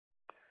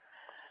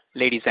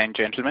Ladies and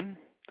gentlemen,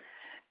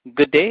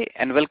 good day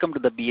and welcome to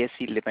the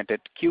BSE Limited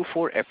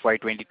Q4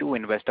 FY22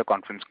 investor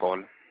conference call.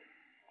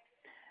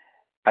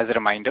 As a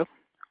reminder,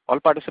 all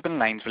participant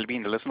lines will be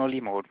in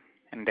listen-only mode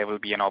and there will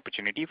be an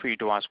opportunity for you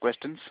to ask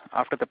questions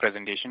after the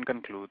presentation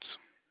concludes.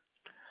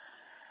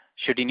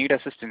 Should you need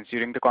assistance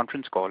during the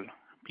conference call,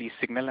 please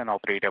signal an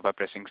operator by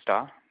pressing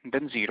star,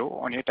 then 0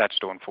 on your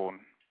touchtone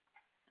phone.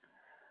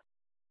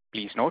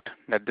 Please note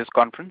that this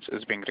conference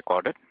is being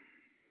recorded.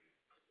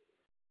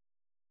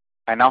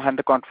 I now hand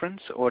the conference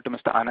over to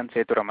Mr. Anand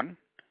Sethuraman,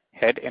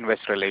 Head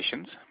Investor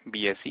Relations,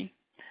 BSE.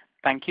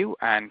 Thank you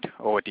and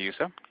over to you,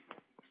 sir.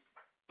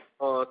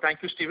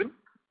 Thank you, Stephen.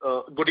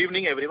 Good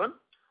evening, everyone.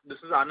 This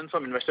is Anand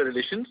from Investor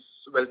Relations.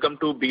 Welcome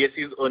to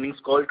BSE's earnings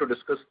call to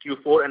discuss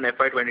Q4 and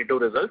FY22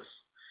 results.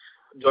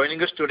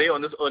 Joining us today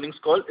on this earnings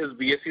call is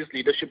BSE's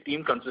leadership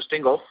team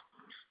consisting of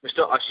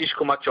Mr. Ashish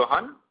Kumar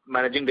Chauhan,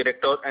 Managing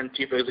Director and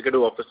Chief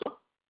Executive Officer,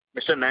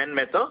 Mr. Nayan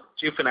Mehta,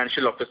 Chief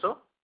Financial Officer,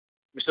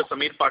 Mr.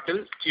 Sameer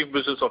Patil, Chief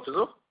Business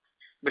Officer,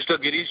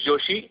 Mr. Girish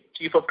Joshi,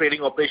 Chief of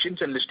Trading Operations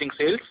and Listing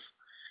Sales,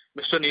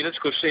 Mr. Neeraj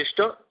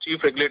Kushrestha, Chief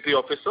Regulatory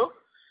Officer,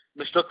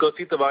 Mr.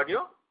 Percy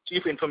Tavadia,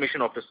 Chief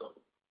Information Officer.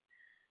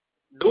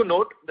 Do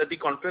note that the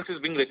conference is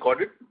being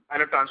recorded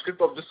and a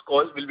transcript of this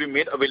call will be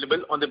made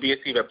available on the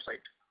BSE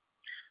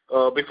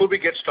website. Before we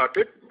get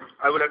started,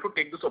 I would like to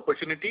take this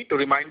opportunity to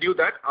remind you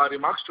that our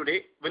remarks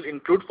today will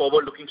include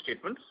forward-looking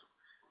statements.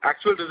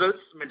 Actual results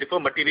may differ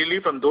materially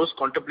from those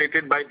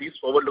contemplated by these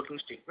forward-looking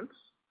statements.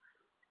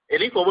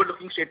 Any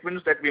forward-looking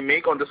statements that we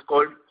make on this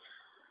call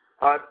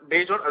are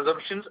based on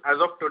assumptions as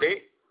of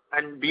today,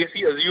 and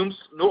BSE assumes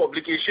no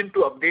obligation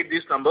to update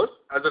these numbers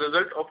as a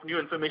result of new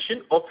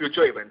information or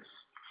future events.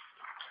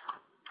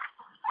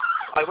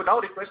 I would now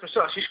request Mr.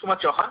 Ashish Kumar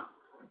Chauhan,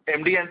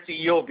 MD and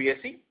CEO of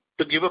BSE,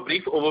 to give a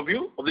brief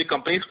overview of the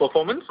company's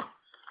performance,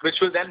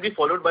 which will then be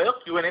followed by a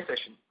Q&A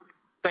session.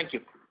 Thank you.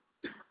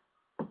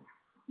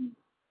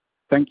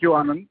 Thank you,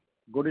 Anand.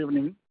 Good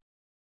evening,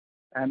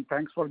 and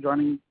thanks for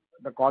joining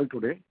the call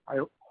today. I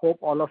hope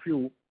all of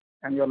you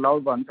and your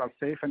loved ones are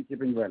safe and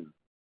keeping well.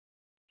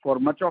 For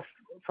much of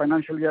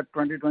financial year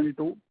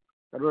 2022,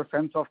 there was a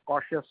sense of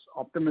cautious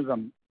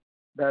optimism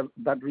that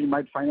we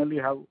might finally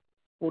have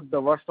put the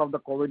worst of the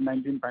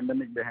COVID-19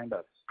 pandemic behind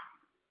us.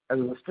 As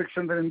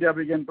restrictions in India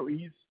began to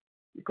ease,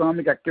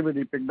 economic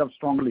activity picked up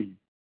strongly,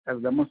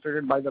 as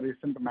demonstrated by the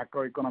recent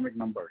macroeconomic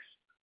numbers.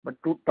 But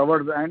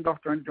towards the end of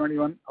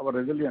 2021, our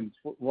resilience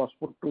was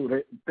put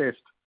to test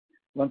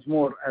once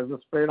more as the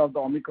spread of the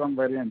Omicron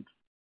variant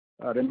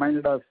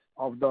reminded us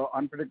of the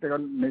unpredictable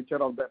nature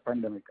of the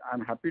pandemic. I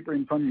am happy to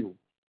inform you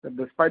that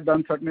despite the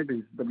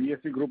uncertainties, the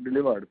BSE Group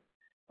delivered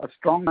a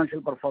strong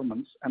financial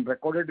performance and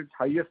recorded its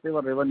highest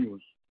ever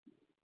revenues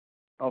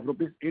of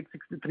rupees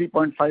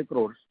 863.5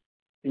 crores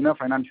in a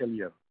financial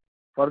year.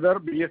 Further,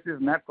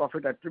 BSE's net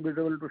profit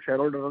attributable to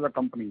shareholders of the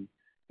company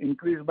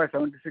increased by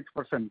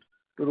 76%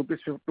 to rupees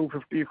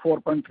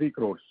 254.3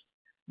 crores.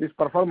 This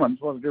performance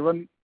was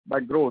driven by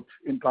growth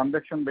in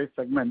transaction-based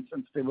segments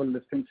and stable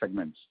listing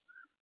segments.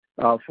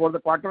 For the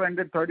quarter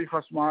ended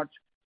 31st March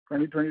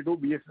 2022,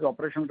 BSE's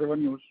operational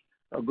revenues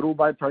grew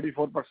by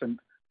 34%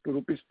 to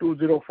rupees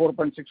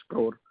 204.6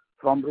 crore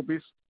from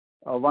rupees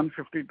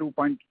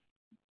 152.2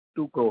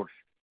 crores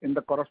in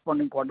the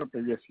corresponding quarter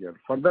previous year.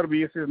 Further,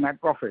 BSE's net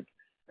profit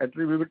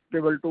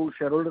attributable to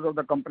shareholders of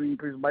the company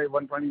increased by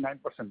 129%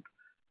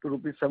 to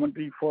rupees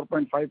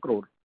 74.5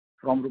 crore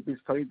from rupees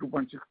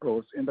 32.6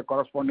 crores in the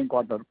corresponding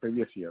quarter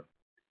previous year.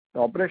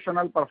 The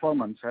operational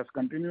performance has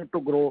continued to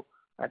grow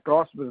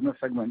across business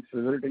segments,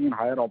 resulting in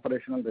higher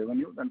operational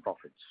revenues and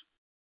profits.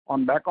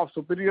 On back of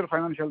superior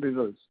financial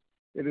results,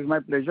 it is my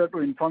pleasure to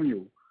inform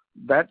you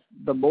that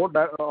the board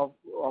of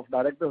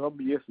directors of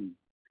BSE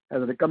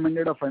has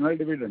recommended a final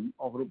dividend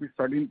of rupees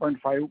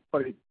 13.5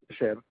 per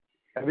share,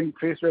 having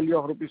face value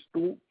of rupees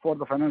 2 for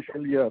the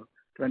financial year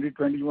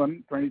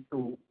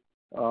 2021-22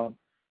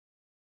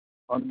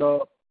 on the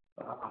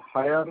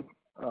higher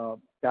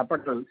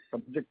capital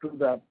subject to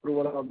the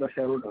approval of the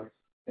shareholders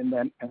in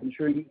the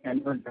ensuing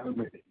annual general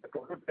meeting. The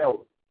total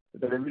payout,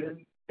 the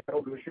dividend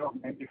payout ratio of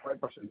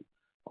 95%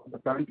 of the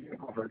current year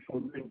profit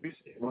should be rupees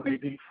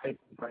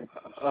 185.5.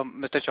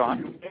 Mr.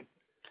 Chauhan?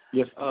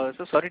 Yes.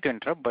 So sorry to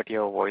interrupt, but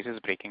your voice is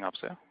breaking up,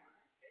 sir.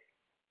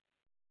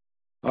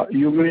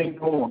 You may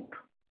note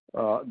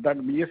that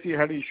BSE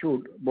had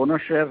issued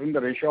bonus shares in the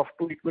ratio of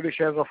 2 equity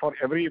shares for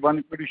every 1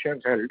 equity share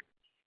held,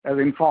 as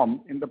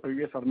informed in the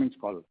previous earnings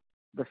call.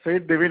 The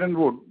said dividend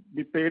would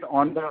be paid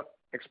on the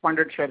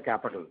expanded share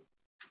capital.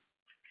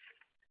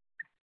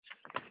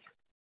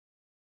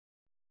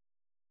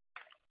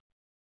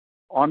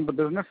 On the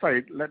business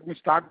side, let me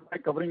start by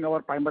covering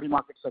our primary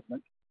market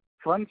segment.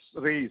 Funds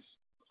raised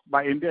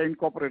by India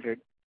Incorporated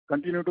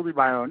continue to be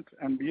buoyant,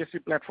 and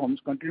BSE platforms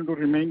continue to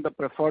remain the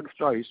preferred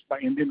choice by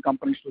Indian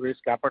companies to raise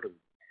capital.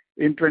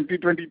 In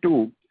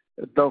 2022,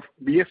 the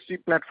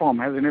BSE platform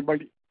has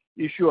enabled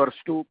issuers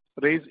to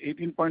raise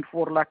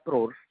 18.4 lakh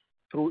crores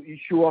through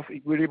issue of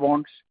equities,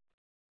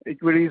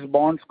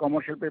 bonds,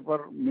 commercial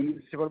paper,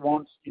 municipal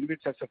bonds,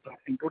 InvITs, etc.,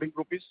 including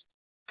rupees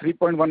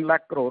 3.1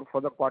 lakh crore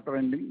for the quarter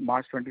ending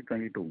March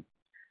 2022.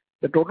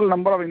 The total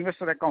number of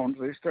investor accounts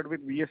registered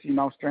with BSE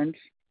now stands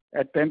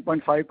at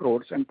 10.5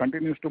 crores and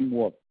continues to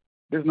move up.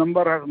 This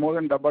number has more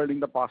than doubled in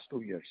the past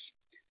 2 years.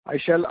 I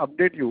shall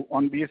update you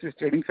on BSE's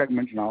trading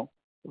segments now,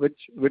 which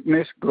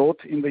witnessed growth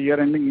in the year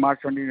ending March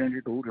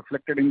 2022,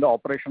 reflected in the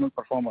operational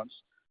performance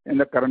in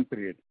the current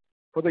period.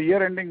 For the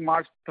year ending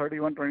March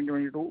 31,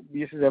 2022,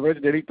 BSE's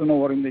average daily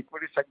turnover in the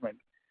equity segment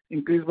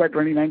increased by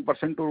 29%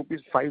 to rupees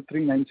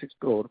 5396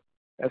 crore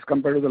as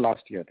compared to the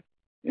last year.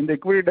 In the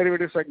equity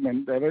derivative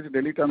segment, the average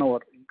daily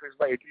turnover increased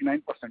by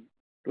 89%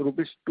 to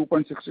rupees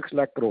 2.66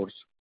 lakh crores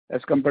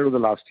as compared to the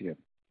last year.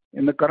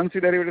 In the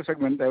currency derivative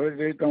segment, the average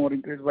daily turnover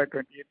increased by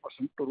 28%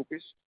 to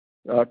rupees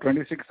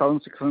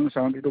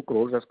 26,672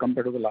 crores as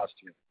compared to the last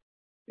year.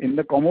 In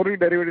the commodity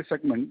derivative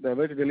segment, the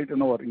average daily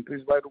turnover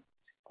increased by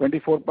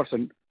 24%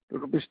 to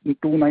rupees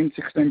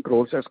 2969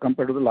 crores as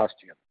compared to the last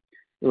year.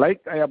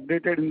 Like I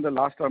updated in the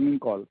last earnings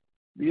call,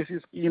 BSE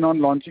is keen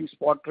on launching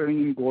spot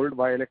trading in gold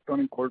via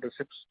electronic gold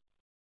receipts,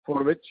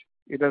 for which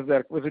it has the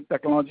requisite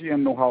technology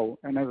and know-how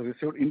and has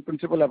received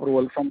in-principle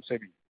approval from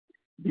SEBI.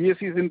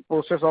 BSE is in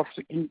process of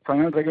seeking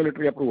final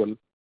regulatory approval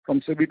from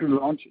SEBI to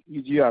launch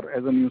EGR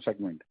as a new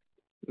segment.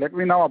 Let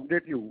me now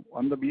update you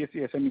on the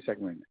BSE SME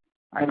segment.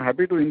 I am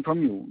happy to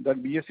inform you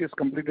that BSE has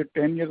completed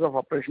 10 years of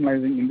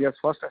operationalizing India's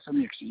first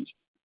SME exchange.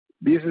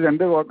 BSE's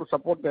endeavor to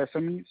support the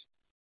SMEs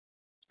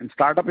and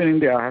startup in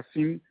India has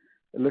seen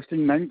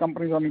listing 9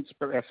 companies on its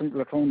SME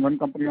platform and 1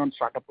 company on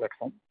startup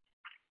platform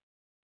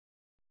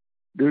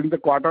during the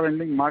quarter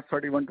ending March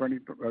 31,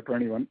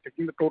 2021,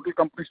 taking the total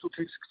companies to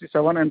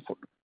 367 and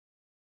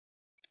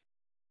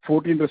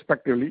 14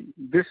 respectively.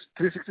 This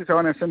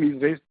 367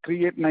 SMEs raised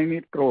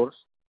 3898 crores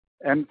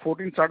and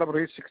 14 startup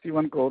raised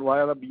 61 crore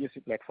via the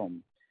BSE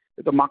platform,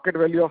 with a market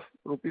value of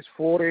rupees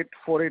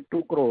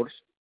 48482 crores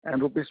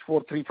and rupees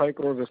 435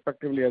 crores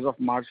respectively as of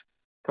March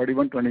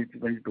 31,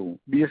 2022.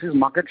 BSE's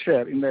market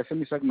share in the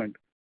SME segment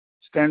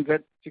stands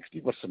at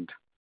 60%.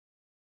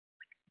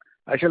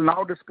 I shall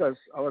now discuss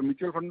our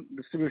mutual fund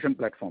distribution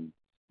platform.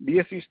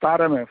 BSE Star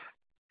MF,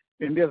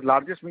 India's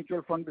largest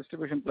mutual fund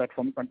distribution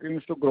platform,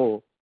 continues to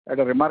grow at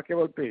a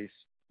remarkable pace,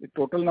 with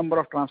total number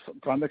of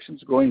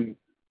transactions growing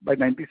by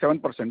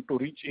 97% to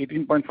reach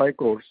 18.5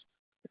 crores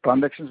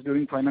transactions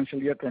during financial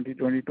year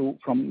 2022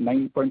 from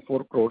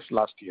 9.4 crores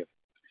last year.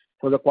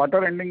 For the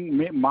quarter ending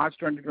March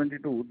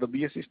 2022, the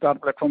BSE Star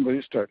platform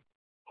registered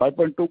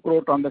 5.2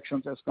 crore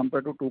transactions as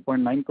compared to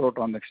 2.9 crore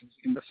transactions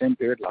in the same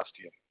period last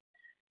year.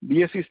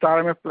 BSE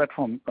Star MF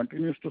platform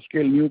continues to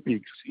scale new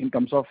peaks in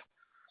terms of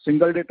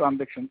single-day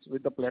transactions,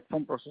 with the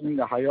platform processing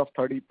a high of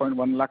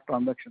 30.1 lakh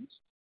transactions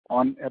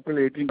on April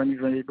 18,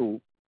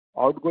 2022,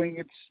 outdoing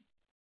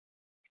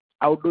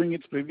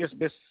its previous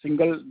best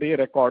single-day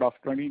record of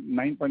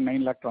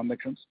 29.9 lakh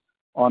transactions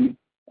on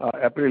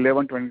April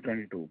 11,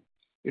 2022.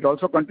 It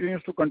also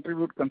continues to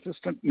contribute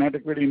consistent net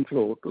equity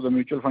inflow to the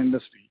mutual fund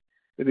industry,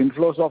 with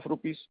inflows of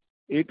rupees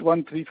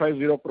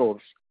 81350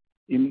 crores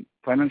in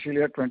financial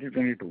year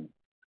 2022.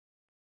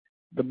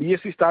 The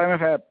BSE Star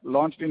MF app,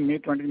 launched in May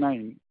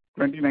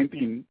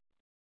 2019,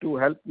 to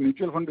help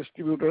mutual fund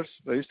distributors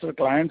register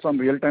clients on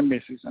real-time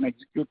basis and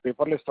execute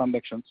paperless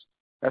transactions,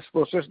 has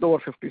processed over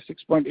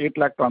 56.8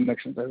 lakh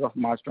transactions as of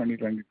March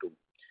 2022.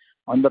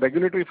 On the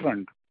regulatory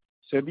front,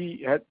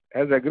 SEBI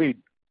has agreed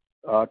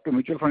to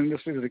mutual fund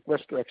industry's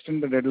request to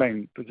extend the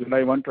deadline to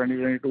July 1,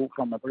 2022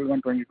 from April 1,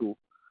 2022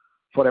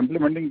 for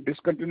implementing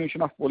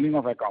discontinuation of pooling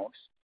of accounts.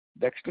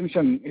 The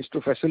extension is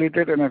to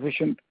facilitate an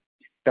efficient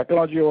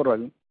technology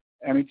overall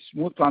and its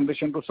smooth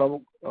transition to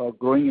serve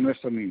growing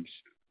investor needs.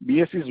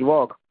 BSE's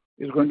work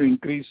is going to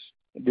increase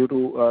due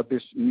to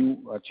this new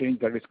change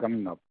that is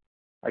coming up.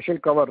 I shall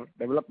cover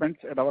developments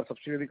at our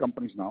subsidiary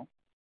companies now.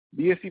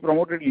 BSE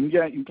promoted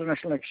India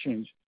International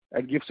Exchange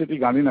at GIFT City,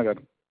 Gandhinagar.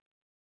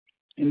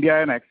 India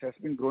INX has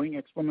been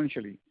growing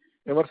exponentially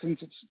ever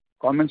since its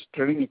commenced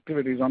trading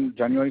activities on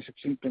January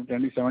 16,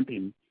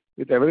 2017,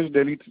 with average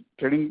daily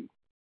trading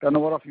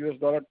turnover of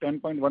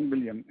 $10.1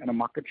 billion and a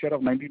market share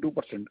of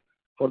 92%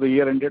 for the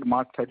year ended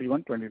March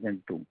 31,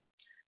 2022.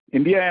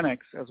 India INX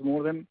has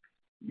more than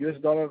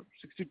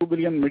 $62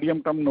 billion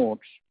medium-term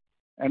notes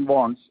and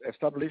bonds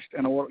established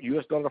and over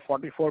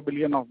 $44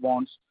 billion of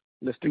bonds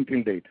listing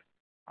till date.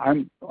 I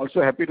am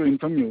also happy to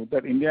inform you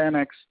that India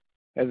INX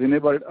has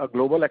enabled a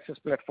global access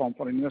platform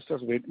for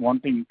investors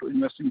wanting to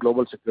invest in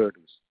global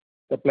securities.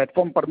 The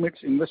platform permits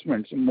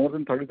investments in more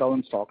than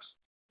 30,000 stocks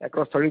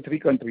across 33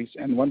 countries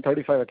and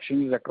 135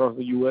 exchanges across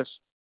the US,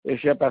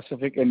 Asia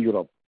Pacific, and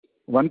Europe.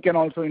 One can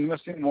also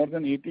invest in more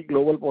than 80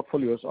 global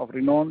portfolios of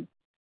renowned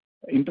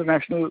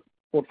international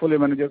portfolio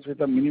managers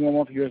with a minimum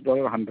of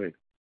 $100.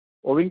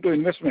 Owing to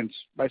investments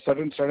by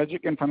certain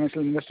strategic and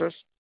financial investors,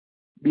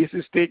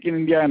 BSE's stake in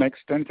India INX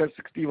stands at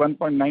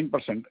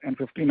 61.9% and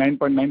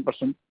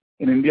 59.9%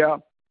 in India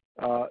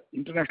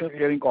International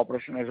Clearing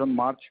Corporation as on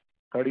March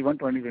 31,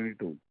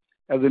 2022.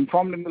 As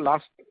informed in the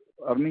last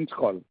earnings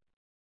call,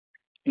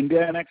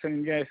 India INX and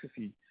India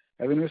SEC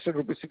have invested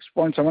rupees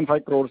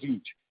 6.75 crores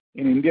each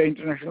in India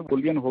International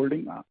Bullion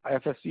Holding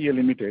IFSCA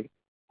Limited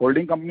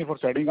holding company for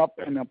setting up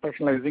and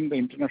operationalizing the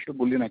International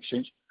Bullion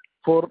Exchange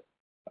for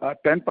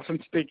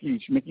 10% stake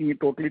each, making it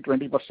totally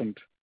 20%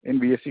 in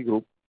BSE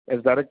Group,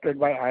 as directed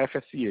by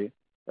IFSCA.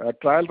 A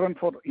trial run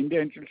for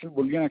India International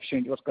Bullion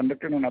Exchange was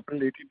conducted on April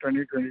 18,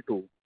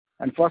 2022,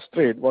 and first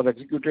trade was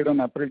executed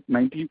on April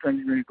 19,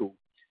 2022.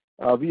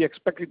 We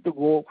expect it to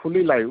go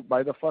fully live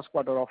by the first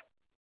quarter of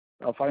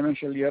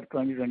financial year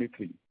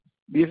 2023.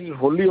 BSE's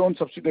wholly owned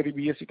subsidiary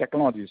BSE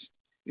Technologies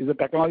is a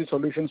technology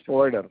solutions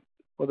provider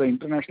for the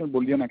International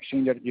Bullion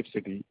Exchange at GIFT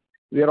City.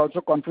 We are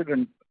also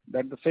confident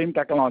that the same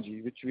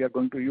technology which we are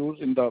going to use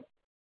in the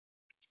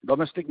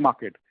domestic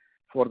market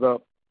for the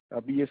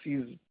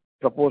BSE's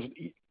proposed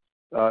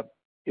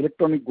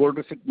electronic gold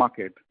receipt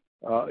market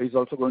is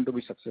also going to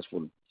be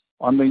successful.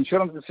 On the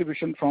insurance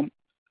distribution from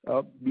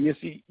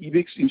BSE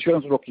EBIX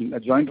Insurance Broking, a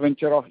joint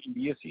venture of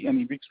BSE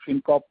and EBIX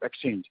FinCorp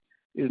Exchange,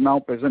 is now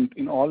present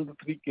in all the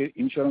three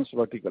insurance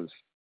verticals,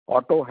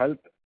 auto,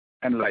 health,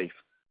 and life,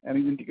 and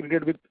is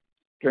integrated with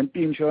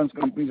 20 insurance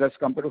companies as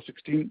compared to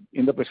 16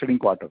 in the preceding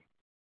quarter.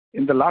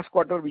 In the last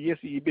quarter,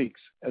 BSE EBIX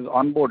has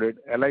onboarded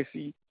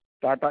LIC,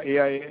 Tata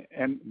AIA,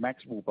 and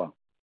Max Bupa.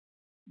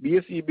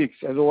 BSE EBIX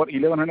has over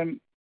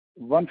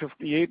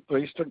 1,158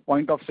 registered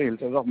point of sales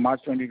as of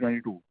March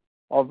 2022,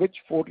 of which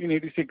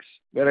 1,486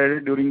 were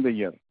added during the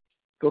year.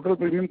 Total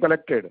premium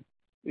collected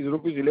is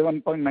rupees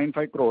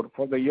 11.95 crore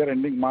for the year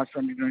ending March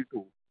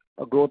 2022,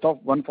 a growth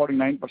of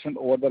 149%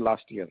 over the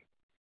last year.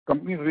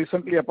 Company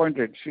recently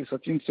appointed Sri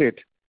Sachin Seth,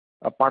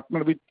 a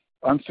partner with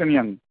Ernst &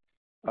 Young,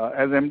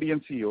 as MD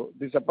and CEO.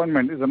 This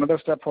appointment is another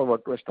step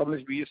forward to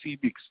establish BSE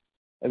EBIX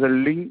as a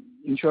leading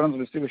insurance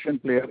distribution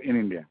player in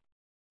India,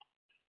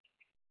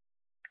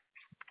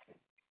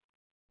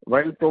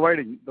 while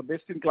providing the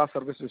best-in-class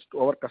services to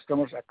our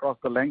customers across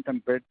the length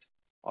and breadth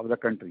of the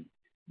country.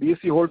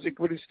 BSE holds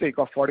equity stake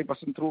of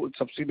 40% through its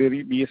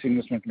subsidiary BSE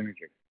Investment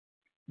Limited.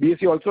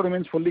 BSE also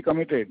remains fully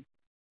committed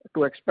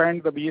to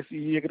expand the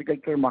BSE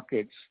agricultural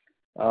markets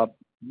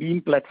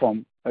BEAM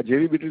platform, a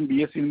JV between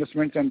BSE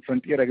Investments and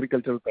Frontier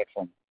Agricultural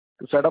Platform,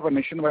 to set up a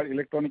nationwide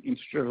electronic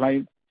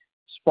institutionalized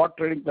spot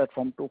trading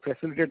platform to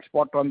facilitate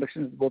spot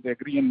transactions with both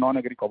agri and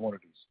non-agri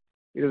commodities.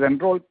 It has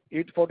enrolled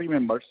 840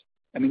 members,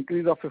 an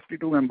increase of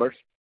 52 members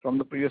from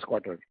the previous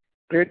quarter.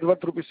 Trades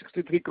worth rupees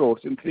 63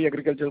 crores in three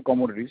agricultural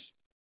commodities,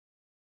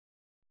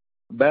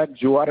 Bag,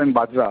 Jowar, and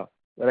Bajra,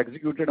 were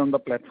executed on the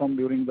platform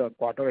during the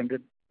quarter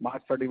ended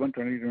March 31,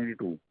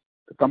 2022.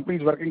 The company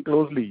is working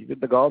closely with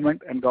the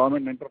government and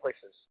government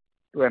enterprises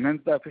to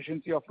enhance the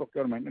efficiency of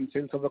procurement and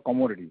sales of the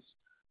commodities.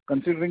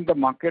 Considering the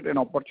market and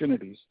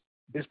opportunities,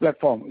 this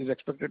platform is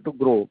expected to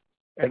grow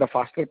at a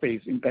faster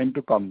pace in time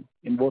to come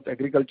in both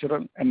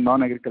agricultural and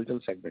non-agricultural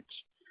segments.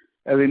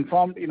 As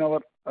informed in our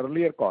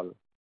earlier call,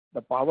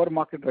 the power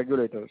market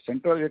regulator,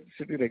 Central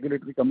Electricity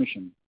Regulatory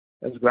Commission,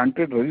 has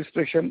granted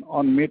registration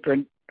on May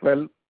 12,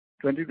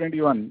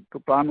 2021 to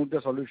Pran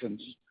Urja Solutions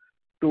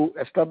to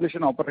establish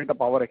and operate a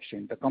power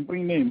exchange. The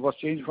company name was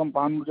changed from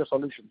Pran Urja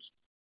Solutions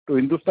to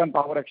Hindustan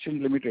Power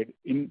Exchange Limited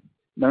in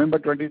November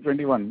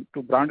 2021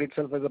 to brand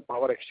itself as a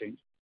power exchange.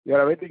 We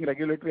are awaiting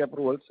regulatory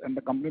approvals, and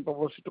the company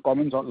proposes to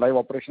commence on live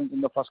operations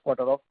in the first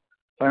quarter of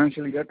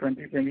financial year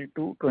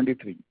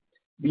 2022-23.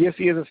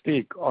 BSE has a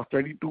stake of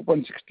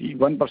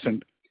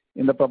 22.61%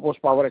 in the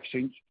proposed power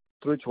exchange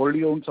through its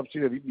wholly owned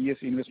subsidiary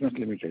BSE Investments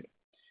Limited.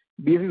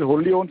 BSE's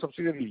wholly owned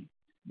subsidiary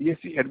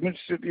BSE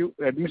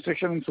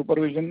Administration and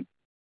Supervision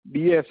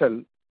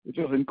BASL, which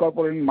was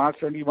incorporated in March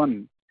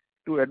 21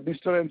 to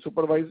administer and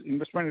supervise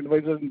investment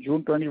advisors in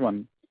June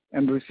 21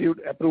 and received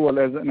approval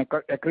as an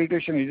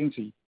accreditation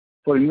agency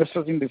for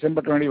investors in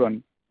December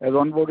 21, has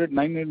onboarded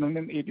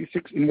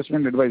 986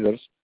 investment advisors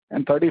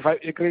and 35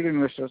 accredited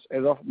investors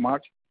as of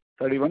March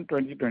 31,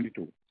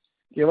 2022.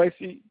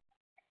 KYC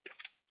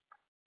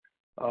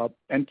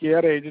and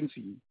KRA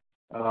agency,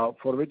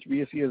 for which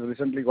BSE has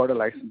recently got a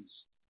license,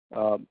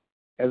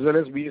 as well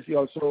as BSE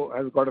also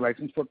has got a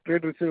license for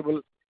trade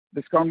receivable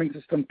discounting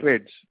system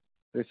trades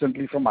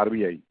recently from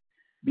RBI.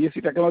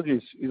 BSE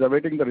Technologies is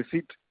awaiting the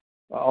receipt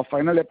of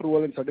final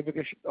approval and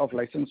certification of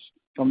license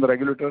from the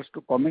regulators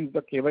to commence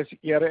the KYC,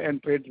 KRA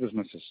and trades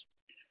businesses.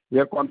 We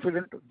are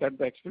confident that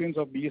the experience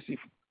of BSE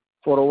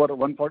for over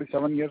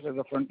 147 years as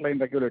a frontline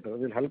regulator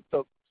will help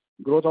the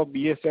growth of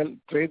BSL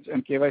trades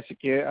and KYC,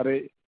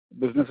 KRA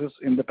businesses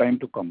in the time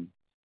to come.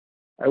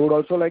 I would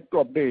also like to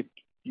update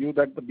you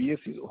that the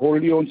BSE's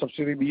wholly owned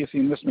subsidiary BSE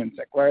Investments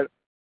acquired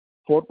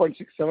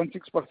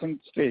 4.676%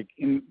 stake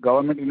in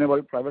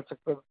government-enabled private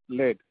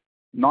sector-led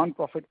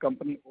non-profit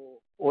company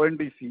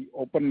ONDC,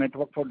 Open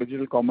Network for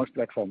Digital Commerce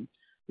Platform,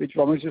 which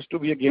promises to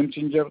be a game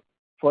changer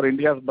for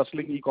India's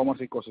bustling e-commerce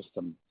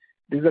ecosystem.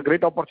 This is a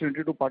great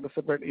opportunity to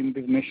participate in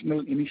this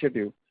national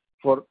initiative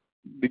for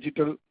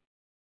digital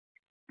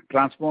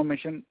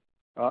transformation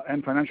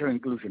and financial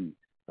inclusion.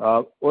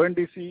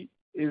 ONDC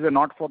is a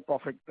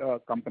not-for-profit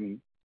company.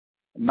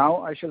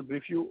 Now I shall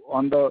brief you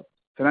on the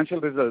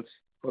financial results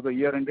for the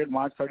year ended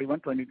March 31,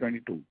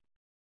 2022.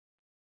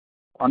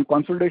 On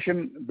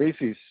consolidation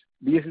basis,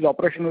 BSE's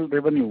operational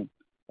revenue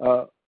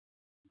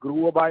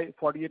grew by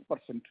 48%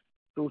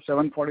 to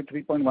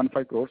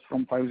 743.15 crores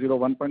from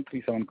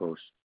 501.37 crores.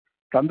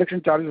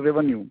 Transaction charges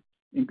revenue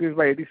increased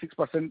by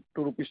 86%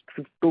 to rupees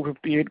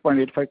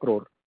 258.85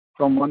 crore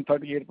from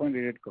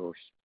 138.88 crores.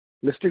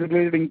 Listing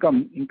related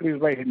income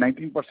increased by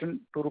 19% to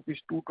rupees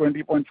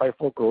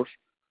 220.54 crores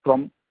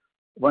from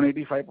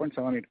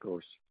 185.78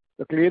 crores.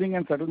 The clearing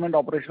and settlement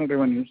operational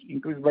revenues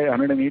increased by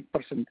 108%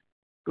 to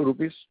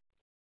rupees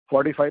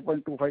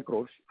 45.25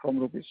 crores from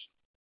rupees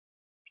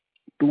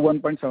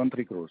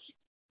 21.73 crores.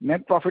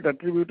 Net profit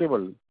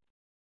attributable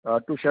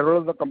to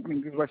shareholders of the company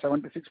increased by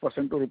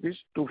 76% to rupees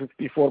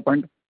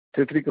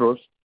 254.33 crores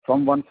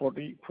from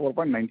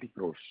 144.90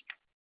 crores.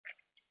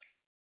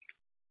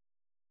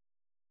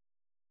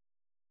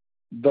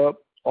 The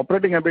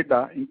operating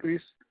EBITDA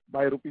increased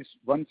by rupees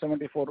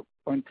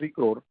 174.3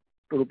 crore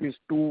to rupees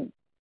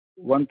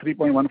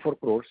 213.14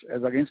 crores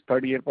as against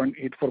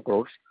 38.84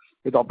 crores,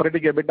 with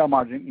operating EBITDA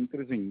margin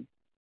increasing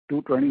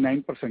to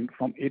 29%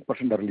 from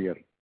 8% earlier.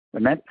 The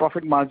net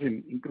profit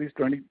margin increased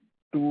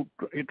to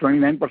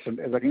 29%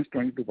 as against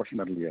 22%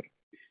 earlier.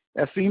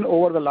 As seen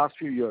over the last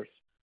few years,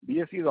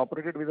 BSE is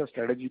operated with a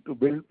strategy to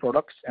build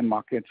products and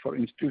markets for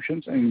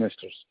institutions and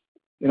investors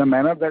in a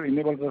manner that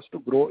enables us to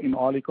grow in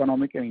all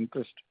economic and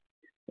interest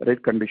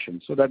rate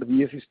conditions, so that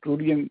BSE is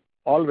truly an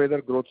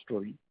all-weather growth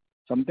story,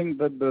 something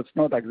that does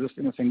not exist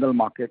in a single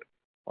market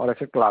or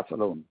asset class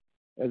alone.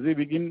 As we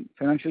begin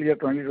financial year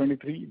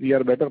 2023, we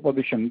are better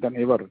positioned than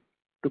ever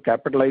to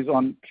capitalize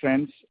on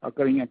trends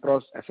occurring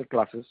across asset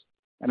classes,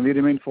 and we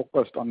remain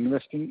focused on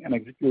investing and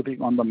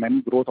executing on the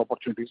many growth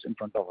opportunities in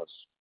front of us.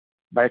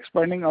 By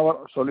expanding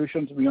our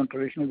solutions beyond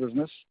traditional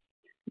business,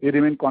 we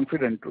remain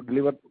confident to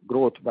deliver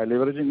growth by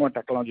leveraging our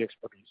technology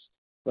expertise,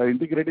 by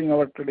integrating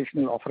our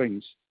traditional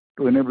offerings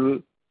to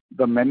enable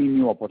the many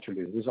new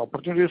opportunities. These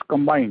opportunities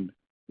combined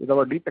with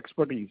our deep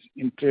expertise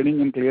in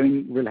trading and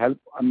clearing will help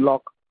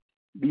unlock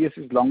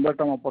BSE's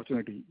longer-term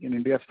opportunity in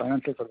India's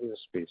financial services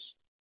space.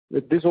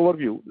 With this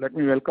overview, let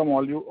me welcome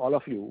all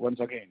of you once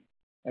again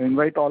and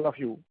invite all of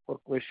you for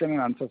question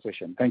and answer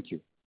session. Thank you.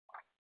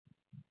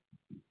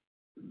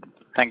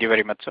 Thank you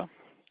very much, sir.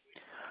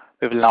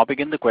 We will now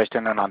begin the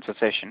question and answer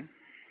session.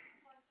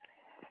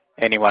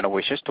 Anyone who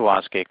wishes to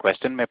ask a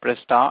question may press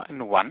star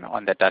and 1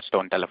 on their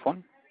touchtone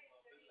telephone.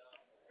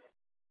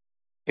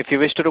 If you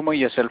wish to remove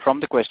yourself from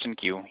the question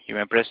queue, you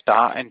may press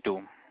star and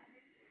 2.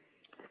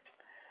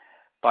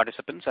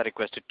 Participants are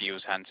requested to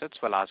use handsets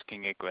while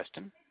asking a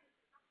question.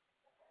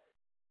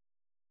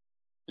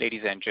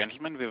 Ladies and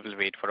gentlemen, we will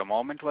wait for a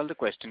moment while the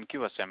question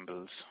queue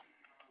assembles.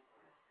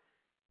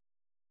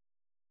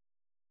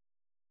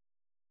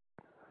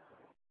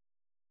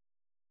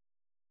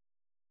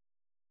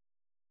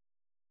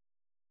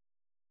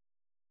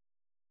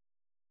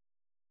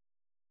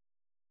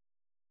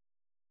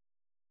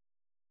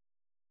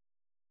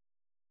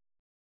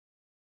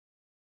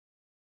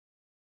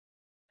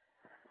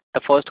 The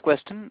first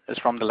question is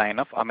from the line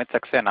of Amit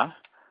Saxena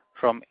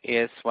from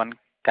AS1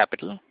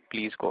 Capital.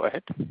 Please go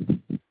ahead.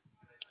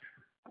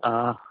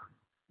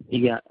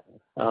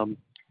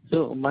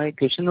 So my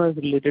question was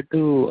related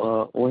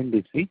to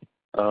ONDC,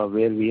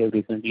 where we have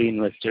recently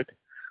invested.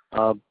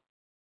 So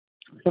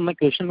my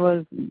question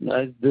was,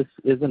 as this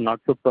is a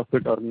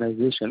not-for-profit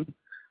organization,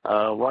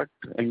 what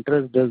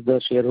interest does the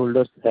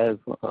shareholders have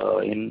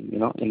in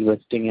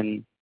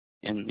investing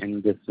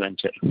in this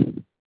venture?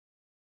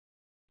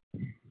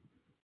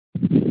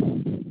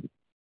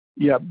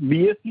 Yeah,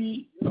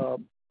 BSE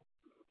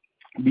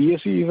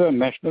is a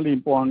nationally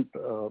important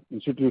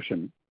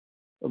institution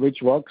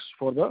which works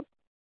for the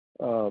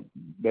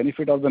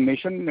benefit of the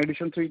nation, in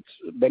addition to its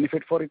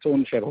benefit for its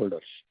own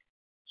shareholders.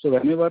 So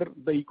whenever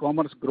the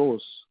e-commerce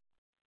grows,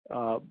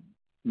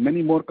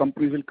 many more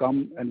companies will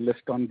come and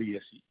list on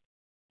BSE,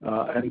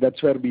 and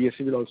that's where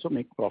BSE will also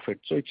make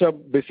profit. So it's a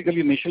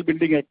basically nation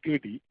building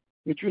activity,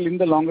 which will in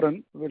the long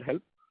run will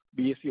help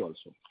BSE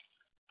also.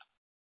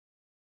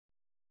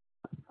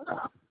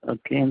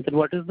 Okay, and then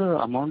what is the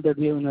amount that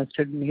we have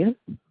invested in here?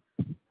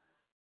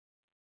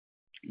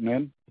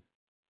 Ma'am?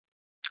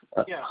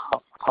 Yeah.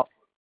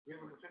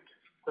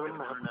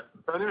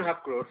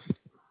 7.5 crores.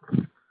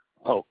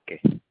 Okay,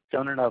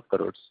 7.5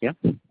 crores, yeah?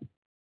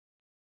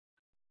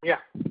 Yeah.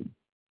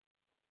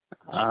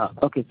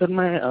 Okay, sir,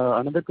 my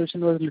another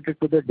question was related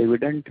to the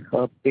dividend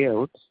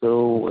payout.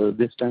 So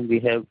this time we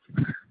had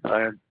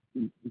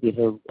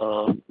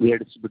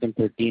distributed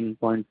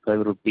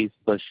 13.5 rupees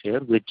per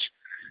share, which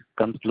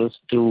comes close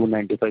to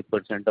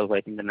 95% of, I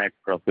think, the net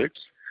profits.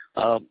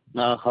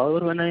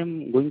 However, when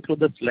I'm going through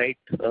the slide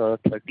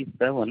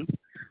 37,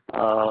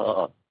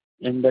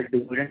 in the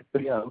dividend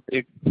payout,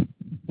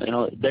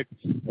 that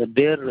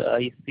there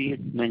I see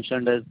it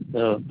mentioned as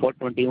for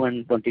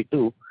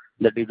 21-22,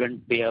 the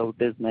dividend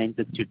payout is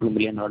 962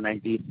 million or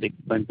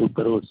 96.2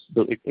 crores.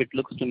 So it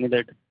looks to me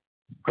that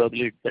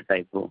probably it's a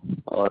typo,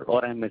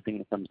 or I'm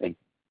missing something.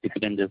 If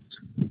you can just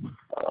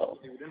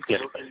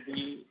clarify.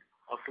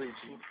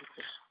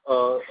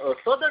 So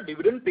the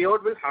dividend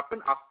payout will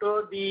happen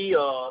after the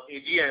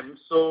AGM.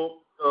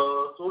 So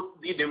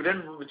the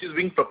dividend which is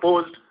being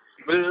proposed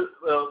will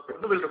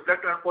will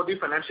reflect for the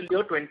financial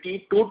year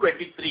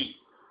 22-23.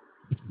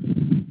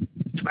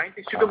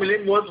 962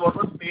 million was what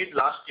was paid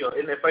last year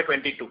in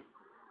FY22.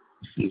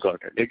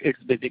 Got it.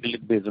 It's basically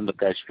based on the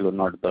cash flow,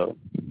 not the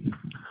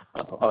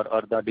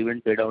or the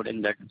dividend paid out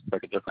in that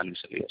particular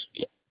financial year.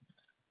 Yeah.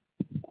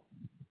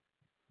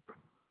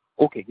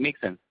 Okay, makes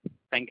sense.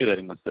 Thank you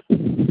very much, sir.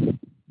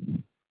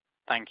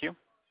 Thank you.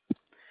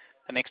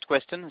 The next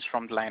question is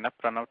from the line of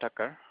Pranav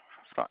Thakkar,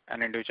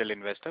 an individual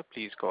investor.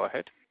 Please go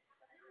ahead.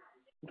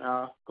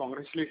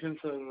 Congratulations,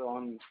 sir,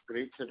 on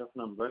great set of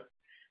numbers.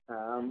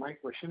 My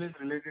question is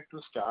related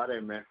to Star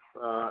MF.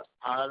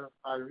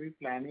 Are we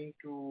planning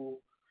to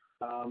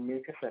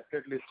make a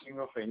separate listing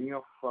of any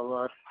of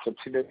our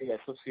subsidiary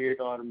associate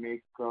or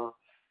make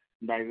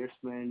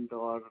divestment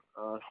or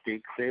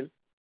stake sale?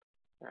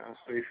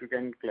 So if you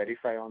can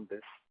clarify on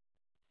this.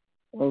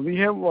 We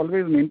have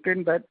always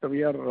maintained that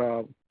we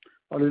are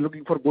always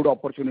looking for good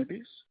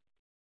opportunities.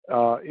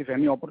 If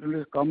any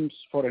opportunity comes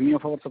for any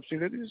of our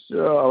subsidiaries,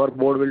 our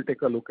board will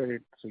take a look at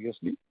it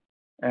seriously,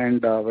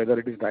 and whether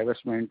it is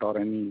divestment or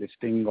any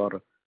listing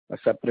or a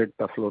separate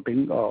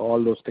floating,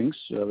 all those things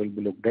will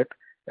be looked at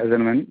as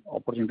and when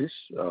opportunities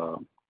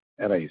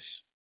arise.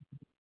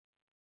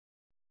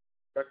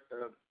 But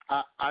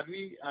are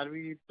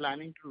we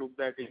planning to look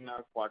that in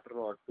a quarter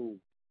or two,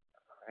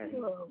 and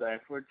the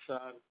efforts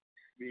are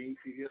being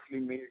seriously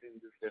made in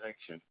this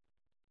direction?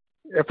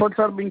 Efforts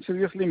are being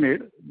seriously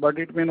made, but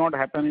it may not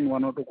happen in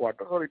 1 or 2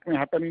 quarters, or it may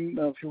happen in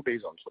a few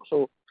days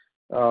also.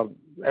 So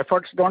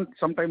efforts don't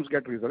sometimes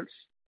get results,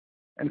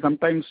 and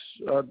sometimes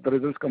the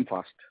results come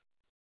fast.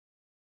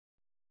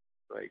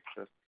 Right,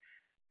 sir.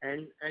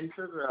 And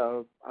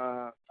sir,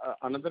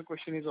 another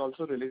question is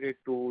also related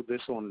to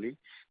this only.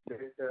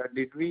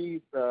 Did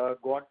we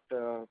got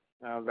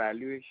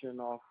valuation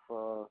of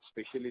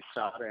especially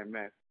Star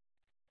MF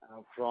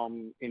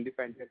from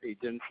independent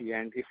agency,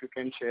 and if you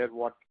can share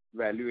what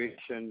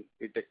valuation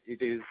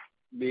it is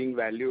being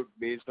valued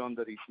based on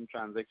the recent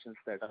transactions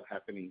that are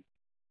happening?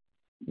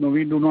 No,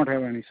 we do not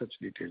have any such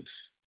details.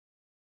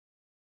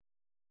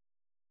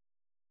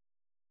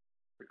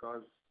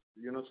 Because,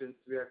 since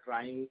we are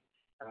trying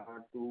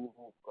to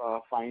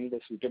find a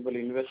suitable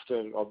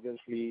investor,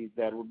 obviously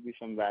there would be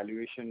some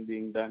valuation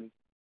being done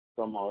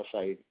from our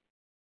side,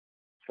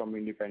 from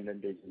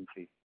independent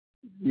agency.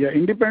 Yeah,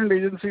 independent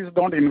agencies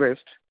don't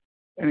invest,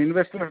 and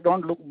investors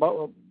don't look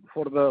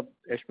for the,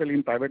 especially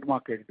in private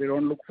market, they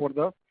don't look for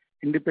the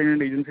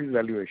independent agencies'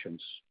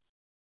 valuations.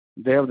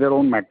 They have their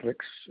own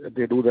metrics,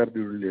 they do their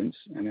due diligence,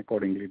 and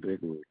accordingly they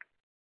do it.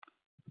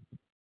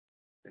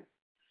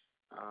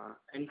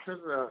 And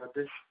sir,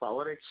 this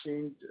power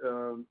exchange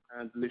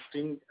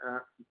listing,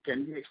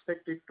 can we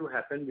expect it to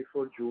happen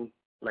before June,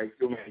 like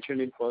you mentioned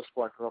in first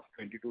quarter of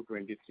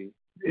 22-23?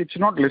 It's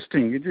not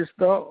listing, it is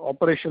the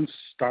operations,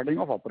 starting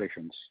of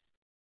operations.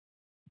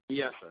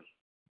 Yes,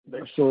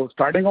 sir. So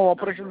starting of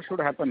operations should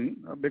happen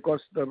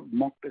because the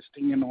mock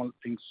testing and all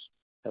things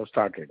have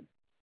started.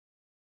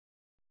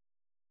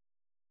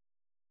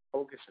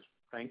 Okay, sir.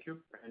 Thank you,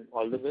 and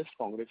all the best.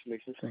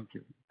 Congratulations. Thank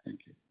you.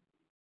 Thank you.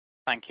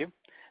 Thank you.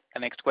 The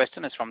next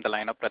question is from the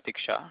line of Pratik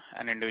Shah,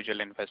 an individual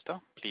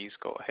investor. Please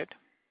go ahead.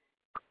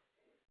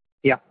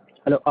 Yeah.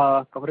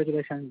 Hello.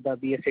 Congratulations, the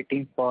BSE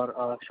team,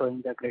 for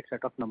showing the great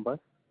set of numbers.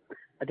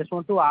 I just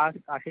want to ask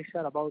Ashish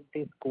sir about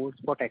this gold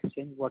spot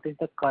exchange. What is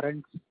the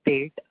current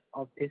state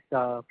of this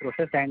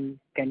process, and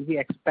can we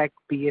expect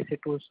BSE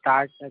to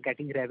start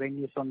getting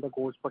revenues from the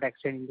gold spot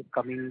exchange in the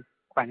coming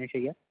financial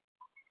year?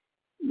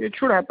 It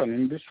should happen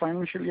in this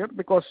financial year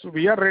because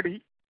we are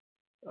ready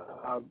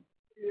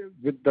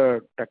with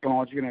the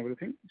technology and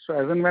everything. So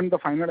as and when the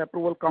final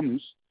approval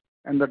comes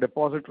and the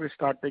depositories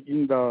start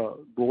taking the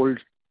gold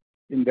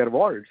in their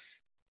vaults,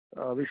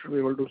 we should be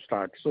able to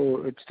start.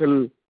 So it's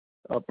still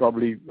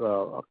probably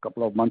a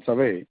couple of months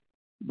away.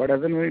 But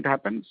as and when it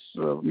happens,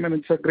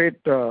 it's a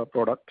great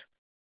product.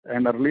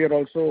 And earlier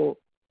also,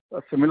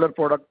 a similar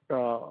product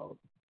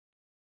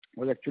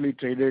was actually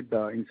traded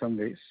in some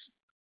ways.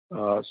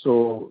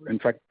 So in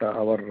fact,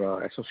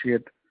 our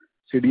associate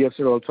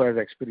CDSL also has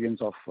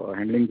experience of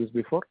handling this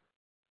before.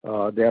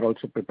 They are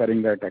also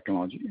preparing their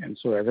technology. And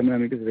so as and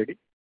when it is ready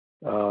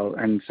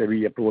and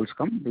SEBI approvals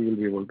come, we will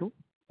be able to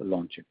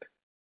launch it.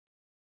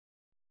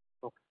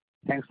 Okay.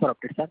 Thanks for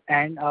update, sir.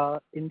 And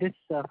in this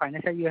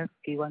financial year, you have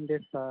given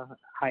this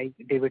high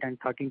dividend,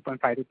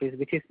 13.5 rupees,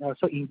 which is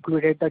also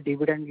included the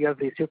dividend you have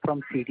received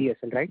from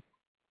CDSL, right?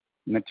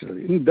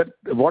 Naturally. That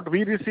what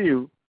we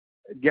receive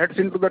gets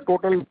into the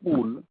total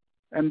pool,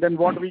 and then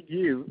what we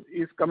give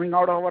is coming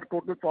out of our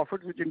total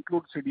profit, which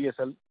includes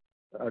CDSL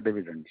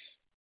dividends.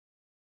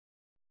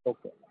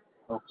 Okay.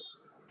 Okay.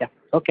 Yeah.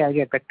 Okay, I'll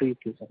get back to you,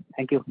 please, sir.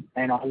 Thank you,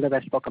 and all the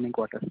best for coming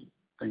quarters.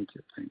 Thank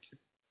you. Thank you.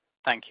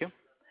 Thank you.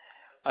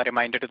 A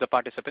reminder to the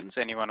participants,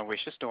 anyone who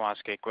wishes to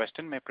ask a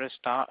question may press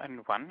star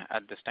and 1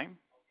 at this time.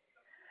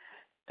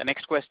 The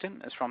next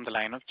question is from the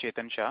line of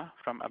Chetan Shah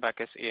from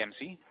Abacus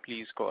AMC.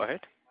 Please go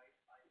ahead.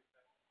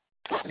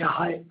 Yeah,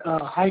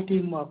 hi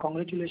team.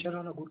 Congratulations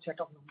on a good set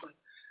of numbers.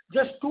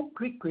 Just 2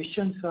 quick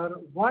questions, sir.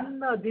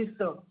 One, this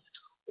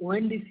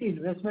ONDC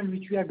investment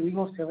which we are doing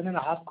of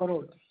 7.5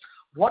 crore,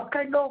 what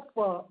kind of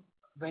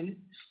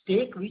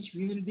stake which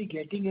we will be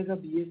getting as a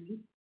BSE?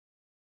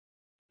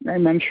 I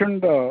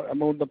mentioned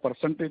about the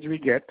percentage we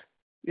get.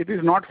 It is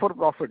not for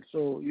profit.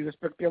 So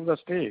irrespective of the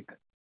stake,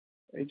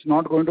 it's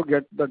not going to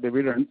get the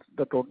dividends.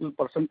 The total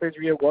percentage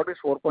we have got is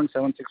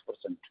 4.76%.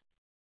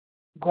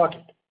 Got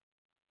it.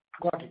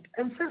 Got it.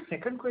 And sir,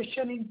 second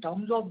question in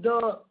terms of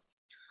the,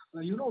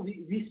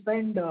 we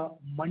spend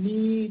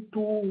money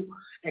to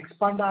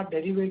expand our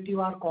derivative,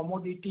 our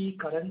commodity,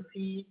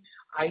 currency,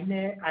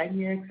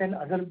 INEX and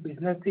other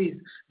businesses,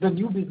 the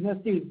new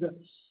businesses,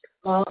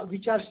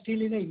 which are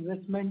still in an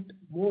investment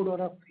mode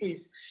or a phase.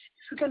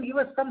 If you can give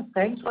us some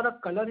sense or a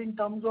color in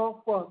terms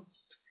of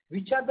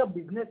which are the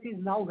businesses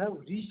now have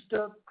reached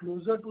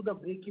closer to the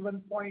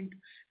break-even point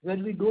where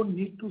we don't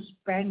need to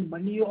spend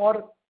money,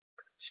 or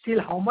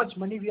still how much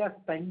money we are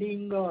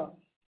spending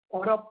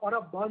or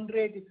a burn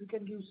rate. If you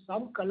can give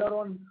some color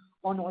on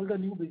all the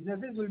new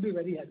businesses, will be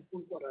very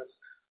helpful for us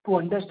to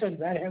understand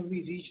where have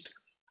we reached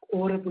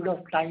over a period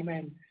of time.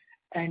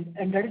 And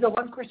that is the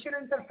one question.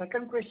 And the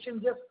second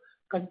question, just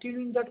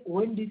continuing that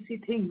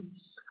ONDC thing,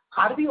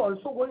 are we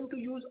also going to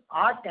use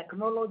our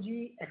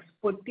technology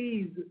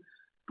expertise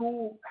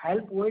to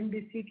help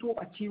ONDC to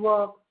achieve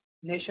a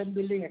nation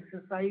building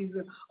exercise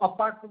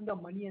apart from the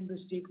money and the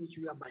stake which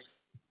we are buying?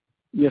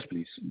 Yes,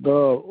 please. The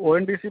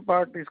ONDC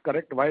part is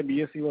correct. Why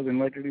BSE was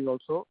invited is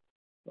also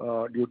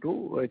due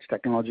to its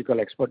technological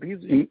expertise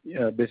in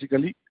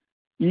basically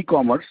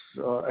e-commerce.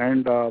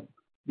 And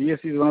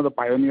BSE is one of the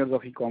pioneers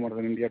of e-commerce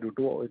in India due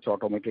to its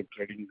automated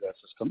trading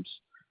systems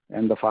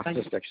and the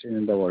fastest exchange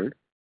in the world.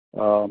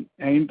 And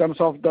in terms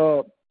of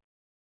the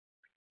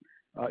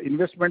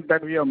investment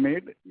that we have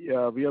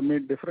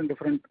made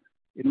different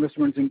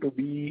investments into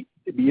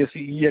BSE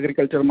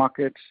e-agriculture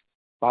markets,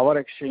 power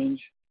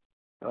exchange,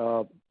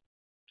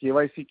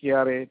 KYC,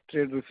 KRA,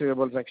 trade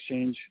receivables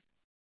exchange,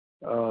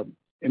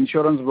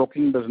 insurance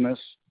broking business,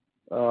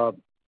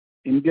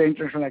 India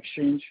International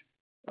Exchange.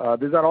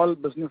 These are all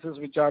businesses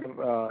which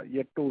are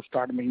yet to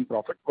start making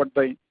profit, but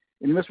the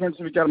investments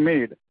which are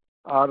made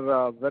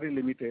are very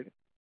limited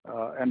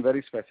and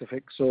very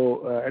specific.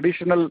 So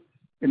additional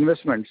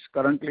investments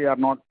currently are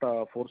not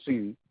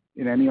foreseen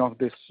in any of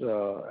these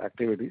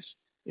activities.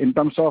 In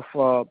terms of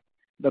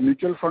the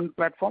mutual fund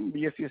platform,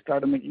 BSE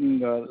started making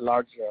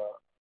large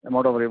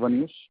amount of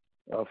revenues.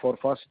 For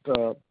first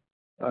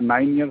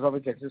 9 years of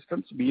its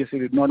existence, BSE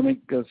did not make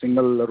a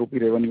single rupee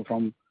revenue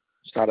from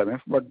Star MF,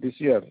 but this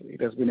year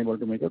it has been able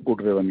to make a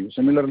good revenue.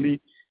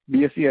 Similarly,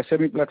 BSE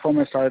SME platform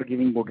has started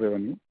giving good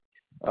revenue.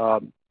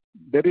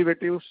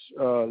 Derivatives,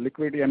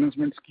 liquidity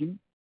enhancement scheme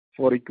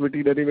for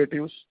equity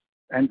derivatives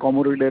and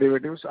commodity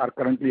derivatives are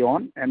currently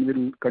on and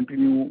will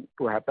continue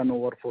to happen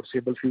over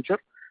foreseeable future.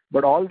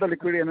 But all the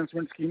liquidity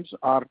enhancement schemes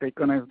are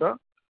taken as the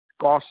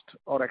cost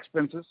or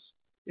expenses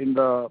in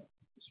the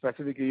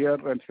specific year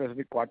and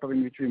specific quarter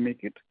in which we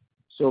make it.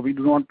 So we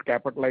do not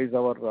capitalize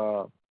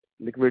our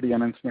liquidity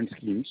enhancement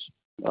schemes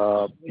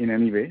in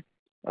any way.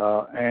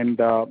 And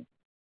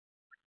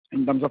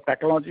in terms of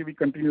technology, we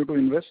continue to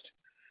invest,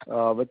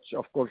 which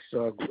of course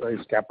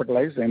is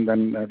capitalized, and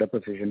then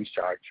depreciation is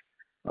charged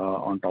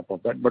on top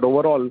of that. But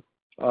overall,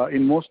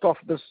 in most of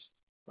these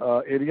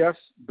areas,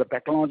 the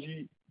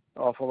technology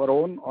of our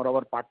own or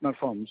our partner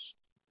firms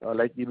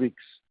like EBIX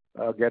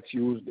gets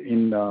used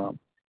in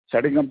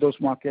setting up those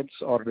markets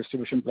or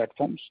distribution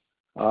platforms,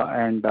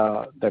 and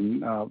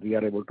then we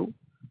are able to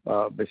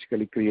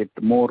basically create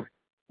more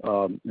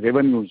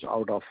revenues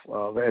out of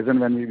as and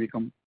when we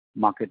become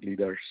market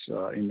leaders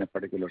in a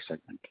particular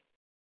segment.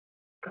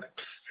 Correct.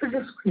 So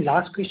just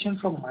last question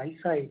from my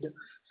side.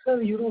 Sir,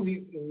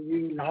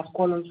 we last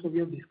call also we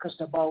have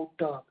discussed about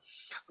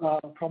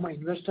from an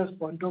investor's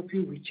point of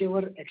view,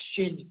 whichever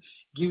exchange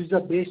gives the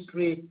best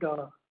rate,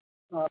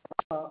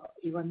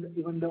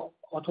 even the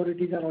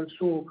authorities are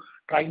also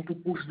trying to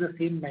push the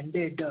same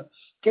mandate.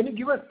 Can you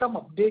give us some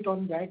update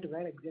on that?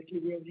 Where exactly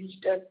we have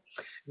reached at?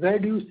 Where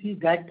do you see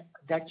that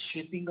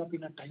shaping up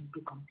in a time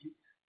to complete?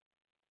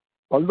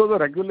 Although the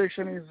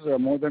regulation is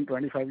more than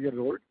 25 years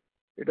old,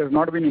 it has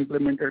not been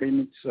implemented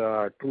in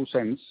its true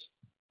sense.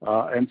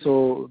 And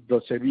so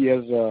the SEBI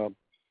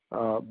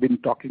has been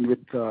talking with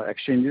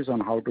exchanges on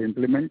how to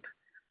implement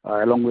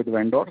along with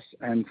vendors,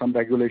 and some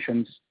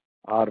regulations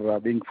are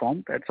being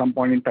formed. At some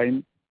point in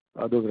time,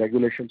 those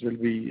regulations will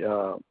be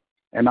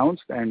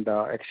announced, and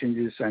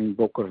exchanges and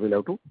brokers will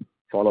have to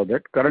follow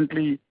that.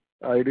 Currently,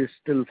 it is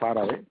still far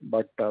away,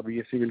 but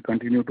BSE will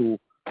continue to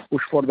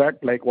push for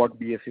that, like what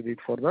BSE did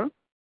for the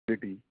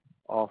ability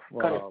of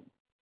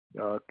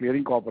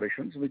clearing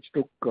corporations, which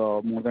took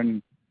more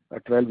than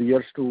 12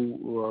 years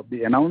to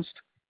be announced,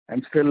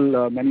 and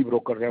still many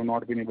brokers have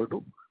not been able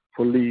to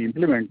fully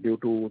implement due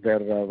to their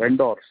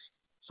vendors,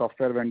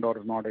 software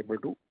vendors not able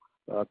to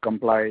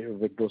comply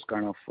with those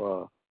kind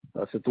of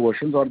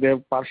situations, or they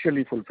have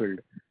partially fulfilled,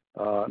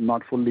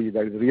 not fully.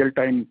 That is, real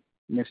time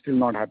may still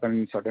not happen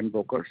in certain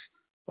brokers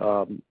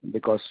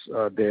because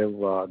their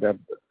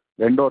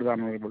vendors are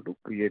not able to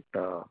create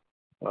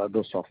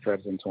those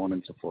softwares and so on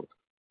and so forth.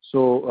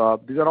 So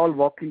these are all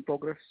work in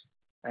progress,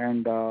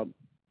 and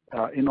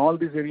in all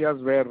these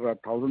areas where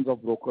thousands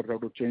of brokers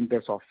have to change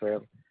their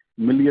software,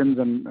 millions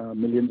and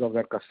millions of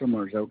their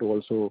customers have to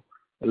also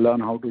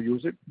learn how to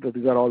use it.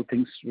 These are all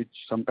things which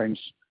sometimes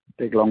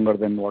take longer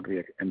than what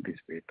we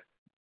anticipate.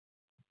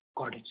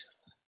 Got it,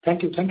 sir.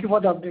 Thank you. Thank you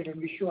for the update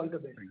and wish you all the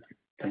best. Thank you.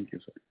 Thank you,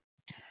 sir.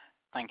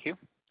 Thank you.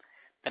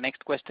 The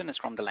next question is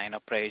from the line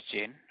of Prayesh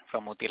Jain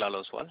from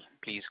Motilal Oswal.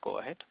 Please go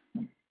ahead.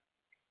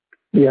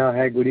 Yeah.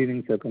 Hi, good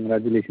evening, sir.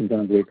 Congratulations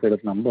on a great set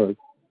of numbers.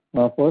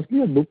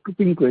 Firstly, a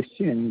bookkeeping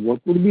question.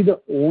 What would be the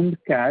owned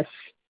cash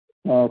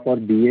for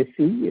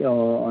BSE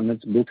on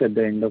its book at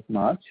the end of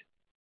March?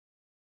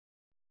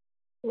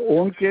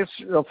 Own case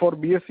for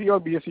BSE or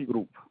BSE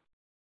Group?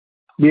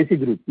 BSE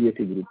Group.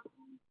 BSE Group.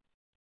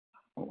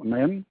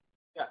 Nayan?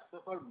 Yeah.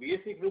 So for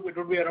BSE Group, it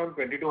would be around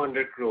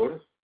 2,200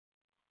 crores.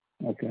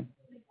 Okay.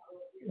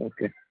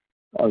 Okay.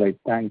 All right.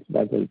 Thanks.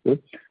 That's helpful.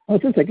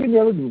 Also, secondly,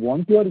 I would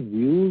want your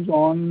views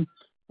on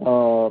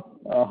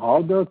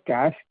how the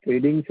cash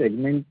trading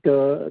segment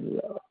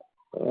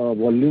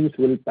volumes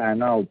will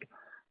pan out.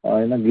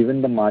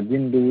 Given the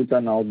margin rules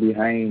are now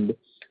behind,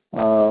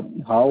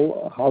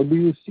 how do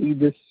you see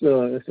this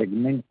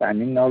segment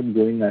panning out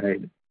going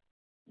ahead?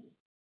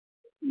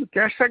 The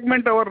cash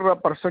segment, our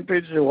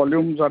percentage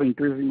volumes are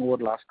increasing over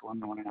the last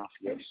 1.5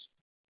 years.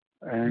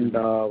 And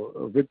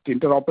with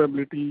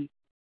interoperability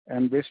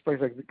and base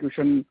price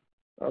execution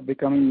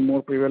becoming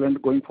more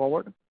prevalent going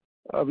forward,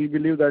 we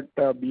believe that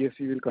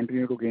BSE will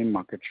continue to gain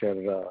market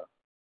share.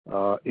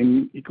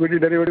 In equity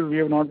derivatives, we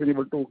have not been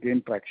able to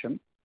gain traction,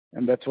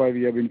 and that's why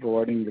we have been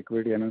providing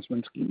liquidity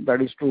enhancement scheme.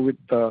 That is true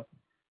with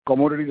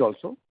commodities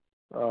also,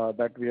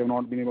 that we have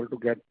not been able to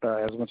get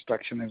as much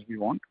traction as we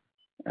want.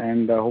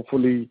 And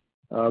hopefully,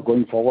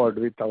 going forward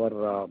with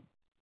our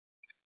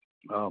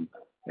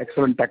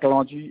excellent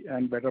technology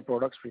and better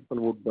products, people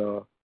would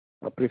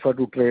prefer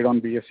to trade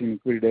on BSE in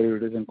equity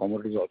derivatives and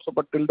commodities also.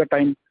 But till the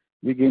time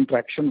we gain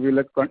traction, we'll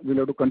have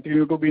to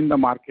continue to be in the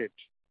market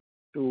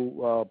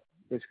to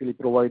basically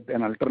provide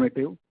an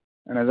alternative.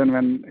 And as and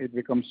when it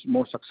becomes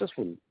more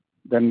successful,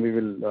 then we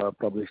will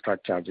probably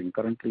start charging.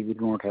 Currently, we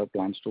do not have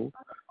plans to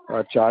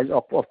charge.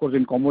 Of course,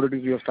 in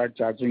commodities, we have started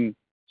charging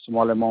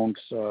small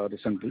amounts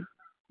recently.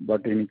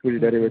 But in equity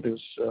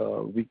derivatives,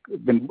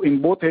 in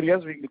both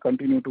areas, we will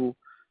continue to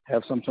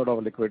have some sort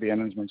of liquidity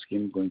enhancement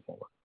scheme going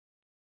forward.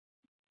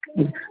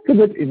 So,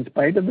 but in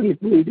spite of the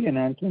liquidity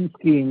enhancement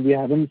scheme, we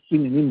haven't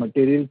seen any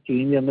material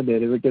change on the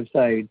derivative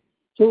side.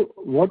 So,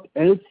 what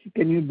else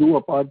can you do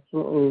apart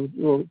from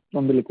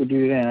the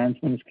liquidity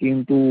enhancement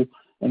scheme to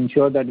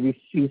ensure that we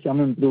see some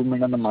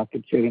improvement on the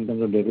market share in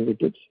terms of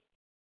derivatives?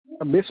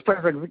 Base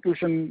price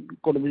execution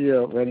could be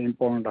a very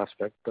important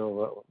aspect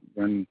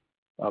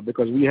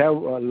because we have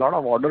a lot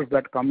of orders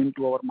that come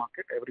into our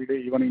market every day,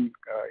 even in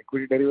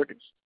equity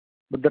derivatives.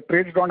 But the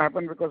trades don't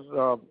happen because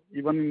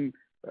even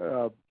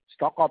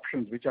stock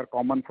options, which are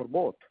common for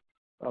both,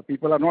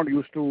 people are not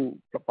used to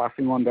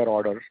passing on their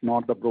orders,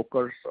 not the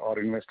brokers or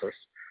investors.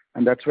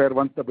 And that's where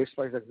once the base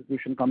price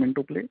execution come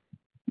into play,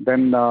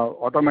 then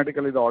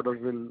automatically the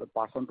orders will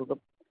pass on to the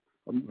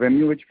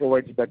venue which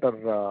provides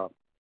better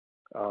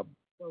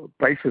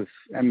prices.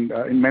 And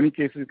in many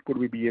cases, it could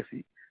be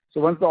BSE. So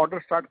once the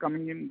orders start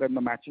coming in, then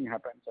the matching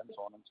happens and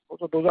so on and so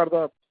forth. So those are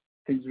the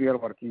things we are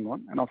working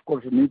on. And of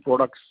course, new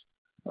products,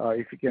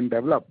 if we can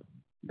develop,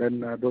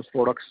 then those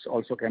products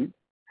also can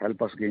help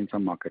us gain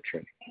some market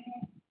share.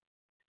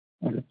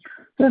 Okay.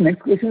 So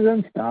next question is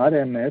on Star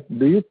MF.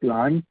 Do you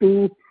plan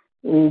to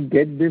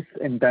get this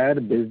entire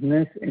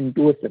business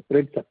into a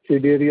separate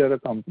subsidiary or a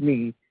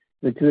company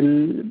which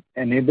will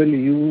enable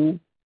you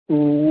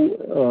to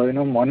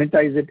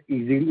monetize it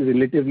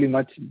relatively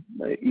much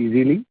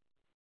easily?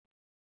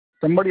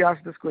 Somebody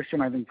asked this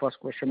question. I think first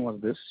question was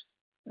this.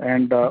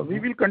 And we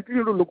will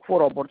continue to look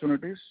for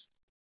opportunities.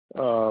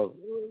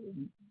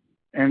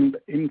 And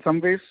in some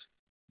ways,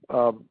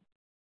 the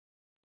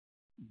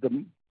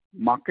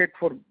market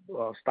for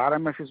Star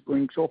MF is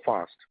going so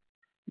fast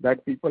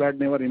that people had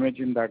never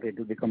imagined that it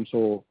will become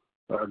so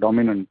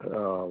dominant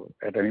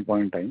at any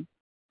point in time.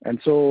 And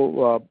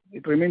so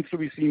it remains to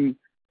be seen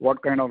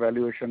what kind of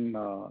valuation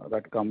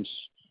that comes.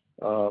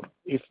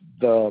 If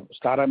the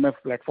Star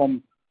MF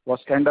platform was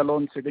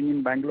standalone sitting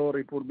in Bangalore,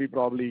 it would be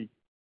probably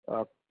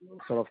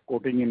sort of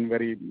quoting in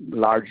very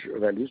large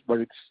values.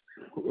 But it's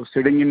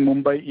sitting in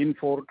Mumbai, in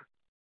Fort,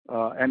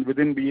 and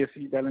within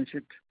BSE balance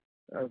sheet,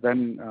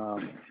 then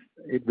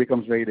it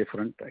becomes very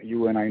different.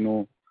 You and I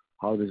know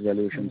how these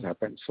valuations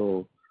happen.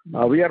 So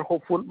we are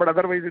hopeful, but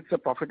otherwise it's a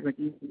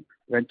profit-making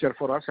venture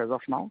for us as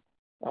of now.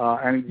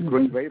 And it's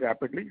growing very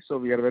rapidly. So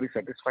we are very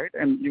satisfied.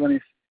 And even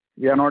if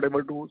we are not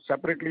able to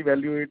separately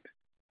value it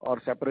or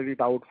separate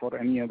it out for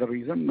any other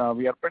reason,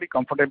 we are pretty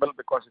comfortable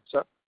because it's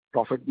a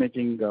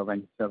profit-making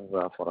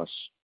venture for us.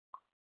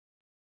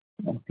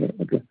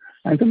 Okay.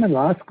 And so my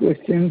last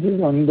question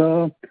is on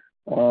the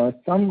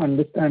some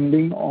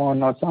understanding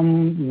on or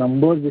some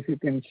numbers if you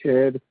can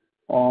share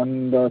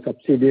on the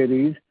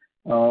subsidiaries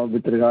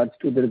with regards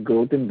to their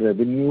growth in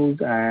revenues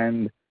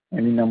and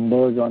any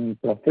numbers on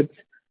profits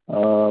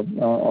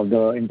of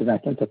the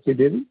international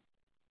subsidiary?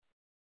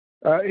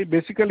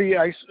 Basically,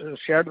 I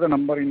shared the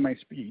number in my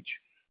speech.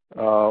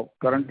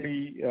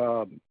 Currently,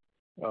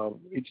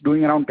 it's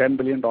doing around $10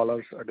 billion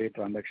a day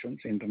transactions,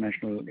 India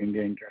International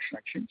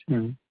Exchange.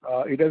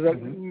 It has a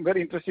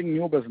very interesting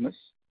new business,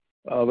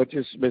 which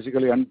is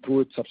basically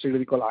through its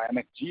subsidiary called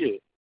IMXGA,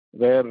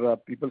 where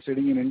people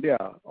sitting in India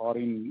or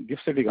in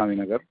GIFT City,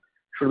 Gandhinagar,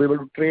 should be able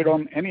to trade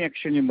on any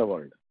exchange in the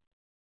world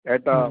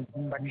at a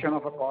fraction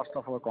of a cost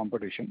of our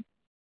competition.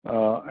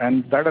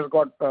 And that has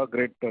got a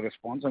great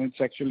response, and it's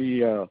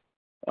actually a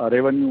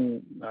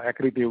revenue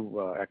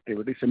accretive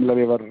activity.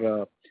 Similarly,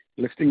 our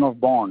listing of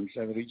bonds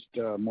has reached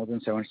more than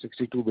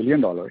 $762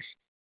 billion,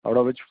 out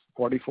of which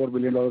 $44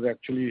 billion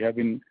actually have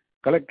been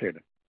collected.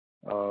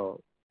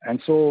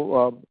 And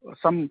so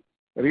some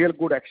real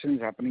good action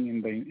is happening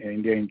in the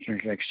India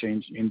International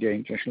Exchange, India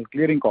International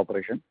Clearing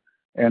Corporation,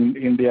 and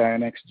India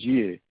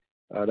INX-GA,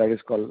 that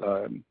is called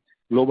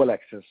Global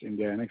Access,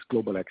 India INX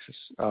Global Access.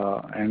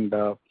 And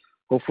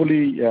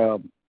hopefully,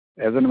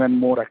 as and when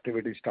more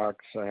activity starts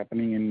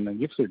happening in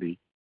GIFT City,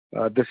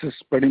 this is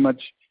pretty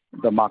much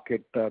the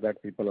market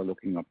that people are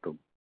looking up to.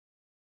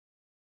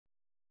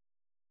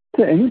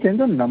 So any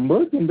sense of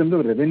numbers in terms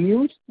of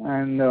revenues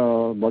and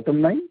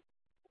bottom line?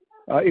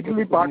 It will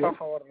be part of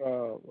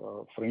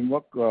our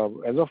framework.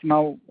 As of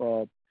now,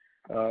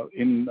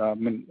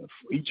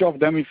 each of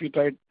them, if we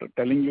try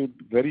telling you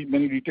very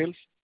many details,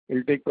 it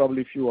will take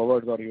probably a few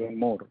hours or even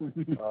more.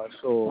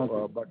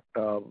 But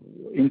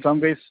in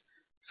some ways,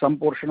 some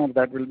portion of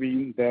that will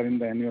be there in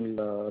the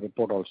annual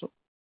report also.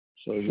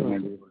 So you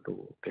might be able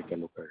to take a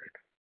look at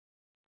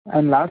it.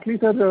 And lastly,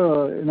 sir,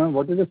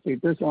 what is the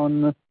status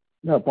on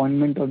the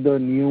appointment of the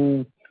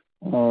new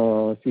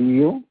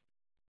CEO?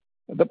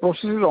 The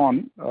process is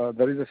on.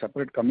 There is a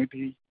separate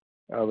committee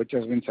which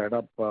has been set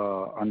up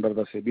under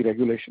the SEBI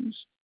regulations,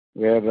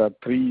 where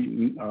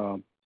three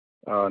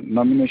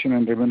nomination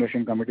and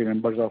remuneration committee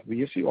members of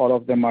BSE, all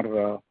of them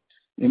are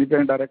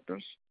independent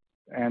directors,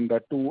 and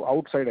two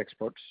outside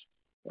experts,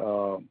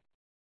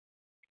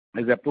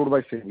 as approved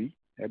by SEBI,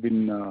 have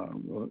been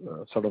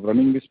sort of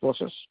running this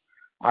process.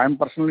 I am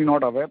personally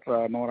not aware,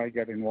 nor I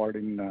get involved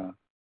in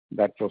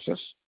that process.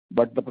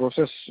 But the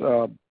process,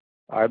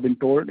 I have been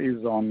told,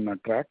 is on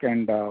track,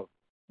 and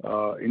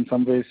in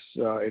some ways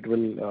it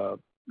will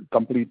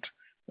complete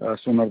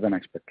sooner than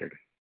expected.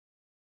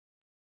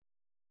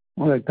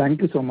 All right.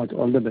 Thank you so much.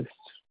 All the best.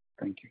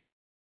 Thank you.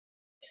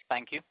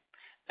 Thank you.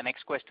 The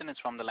next question is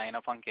from the line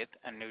of Ankit,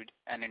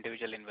 an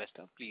individual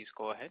investor. Please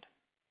go ahead.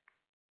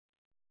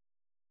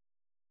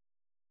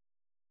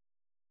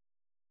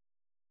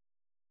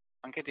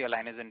 Ankit, your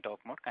line is in talk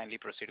mode. Kindly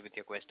proceed with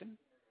your question.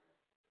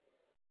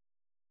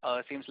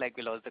 Seems like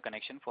we lost the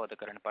connection for the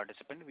current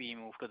participant. We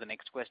move to the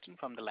next question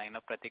from the line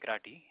of Pratik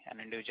Rathi,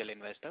 an individual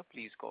investor.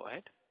 Please go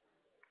ahead.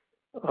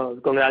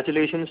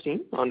 Congratulations,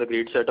 team, on the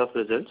great set of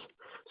results.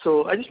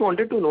 So I just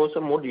wanted to know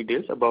some more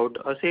details about,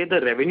 say,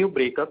 the revenue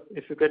breakup.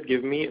 If you could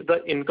give me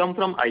the income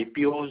from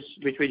IPOs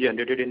which we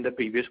generated in the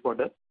previous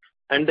quarter,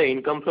 and the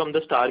income from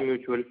the Star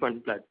Mutual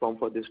Fund platform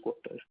for this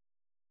quarter.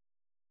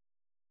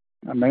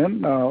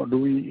 Mayan, do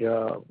we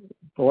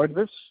provide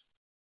this?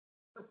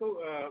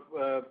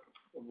 So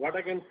what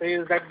I can say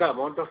is that the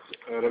amount of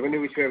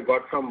revenue which we have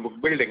got from book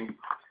building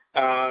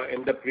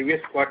in the previous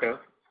quarter,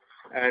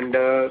 and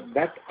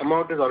that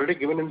amount is already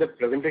given in the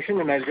presentation,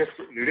 and I'll just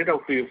read it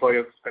out to you for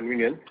your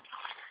convenience.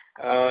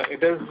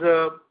 It is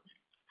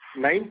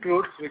 9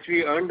 crores which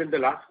we earned in the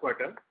last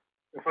quarter.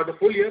 For the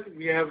full year,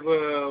 we have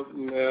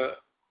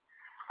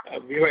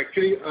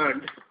actually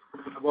earned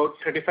about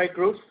 35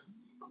 crores,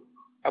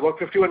 about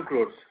 51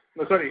 crores.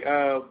 No, sorry,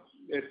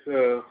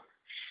 it's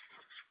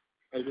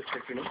I'll just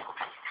let you know.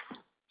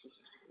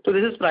 So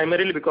this is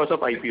primarily because of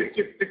IPO.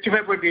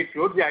 65.8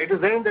 crores. Yeah, it is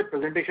there in the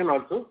presentation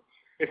also.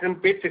 It's in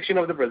page 16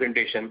 of the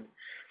presentation.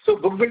 So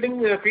book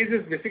building fees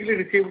is basically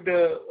received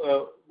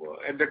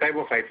at the time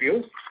of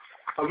IPOs.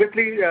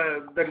 Obviously,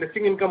 the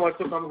listing income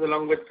also comes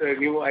along with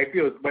new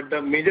IPOs, but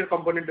the major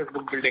component is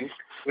book building,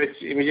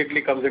 which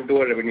immediately comes into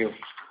our revenue.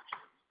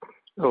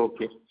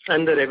 Okay.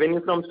 And the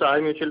revenue from Star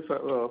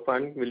Mutual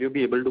Fund, will you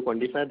be able to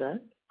quantify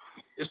that?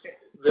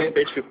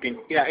 Page 15.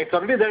 Yeah, it's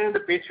already there in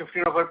the page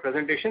 15 of our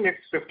presentation. It's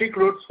 50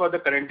 crores for the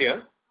current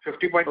year,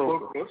 50.4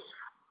 crores.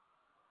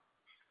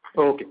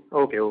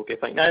 Okay,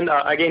 fine. And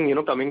again,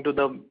 coming to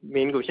the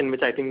main question,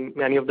 which I think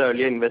many of the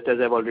earlier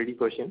investors have already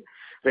questioned,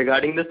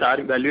 regarding the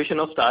valuation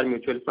of Star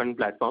Mutual Fund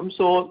platform.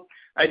 So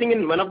I think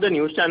in one of the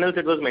news channels,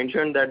 it was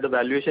mentioned that the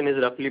valuation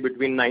is roughly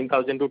between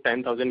 9,000 to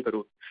 10,000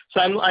 crores. So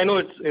I know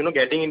it's,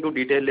 getting into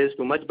detail is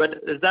too much, but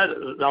is that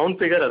round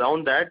figure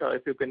around that, or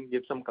if you can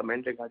give some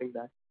comment regarding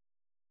that?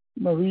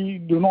 No, we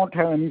do not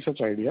have any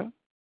such idea.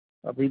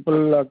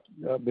 People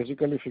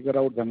basically figure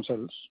out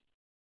themselves,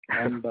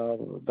 and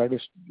that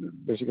is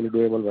basically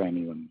doable by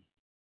anyone.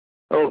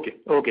 Okay,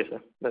 sir.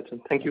 That's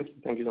it. Thank you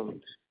so much.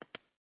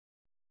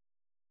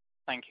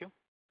 Thank you.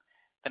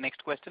 The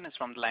next question is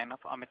from the line of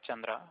Amit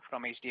Chandra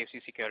from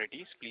HDFC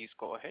Securities. Please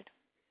go ahead.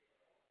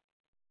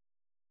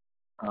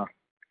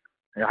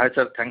 Hi,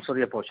 sir. Thanks for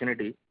the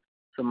opportunity.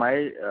 So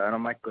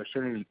my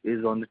question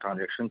is on the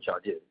transaction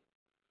charges.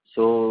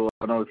 So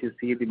if you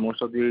see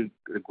most of the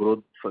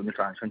growth from the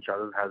transaction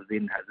charges has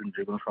been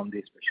driven from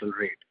the special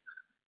rate,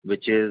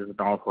 which is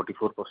now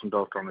 44%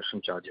 of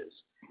transaction charges,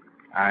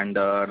 and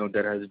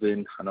there has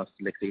been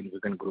like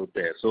significant growth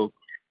there. So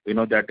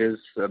that is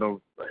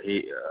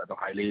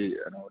highly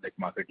like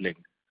market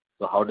linked.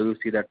 So how do you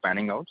see that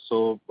panning out?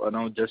 So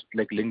just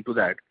like linked to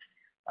that,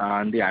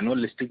 and the annual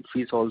listing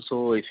fees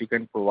also, if you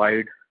can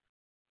provide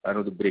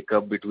the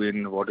breakup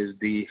between what is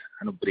the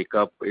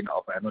breakup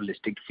of annual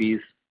listing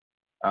fees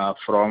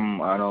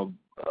from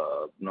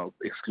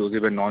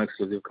exclusive and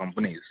non-exclusive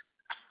companies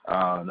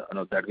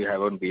that we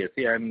have on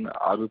BSE, and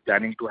are we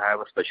planning to have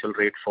a special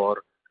rate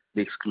for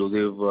the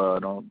exclusive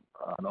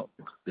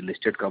the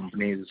listed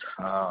companies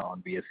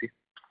on BSE,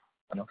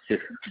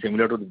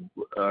 similar to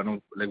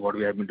like what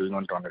we have been doing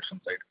on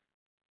transaction side?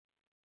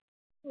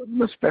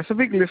 The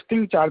specific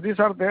listing charges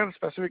are there.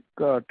 Specific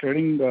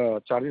trading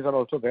charges are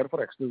also there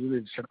for exclusively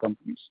listed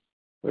companies,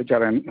 which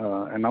are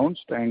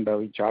announced, and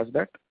we charge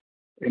that.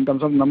 In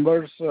terms of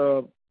numbers,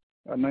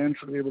 Nayan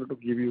should be able to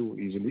give you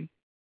easily,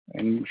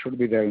 and should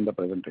be there in the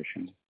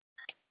presentation.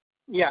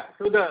 Yeah.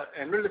 So the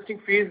annual listing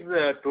fees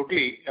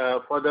totally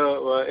for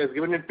the is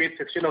given in page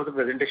 16 of the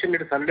presentation.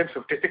 It is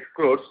 156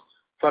 crores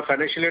for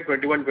financial year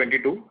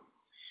 21-22.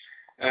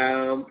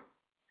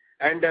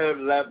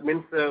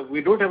 Means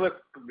we don't have a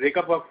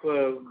breakup of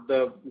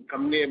the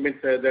company,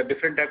 means the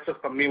different types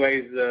of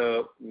company-wise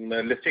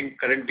listing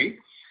currently.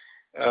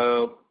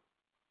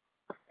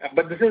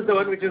 But this is the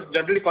one which is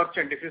generally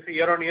constant. If you see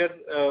year on year,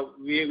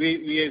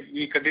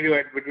 we continue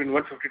at between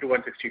 150 to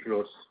 160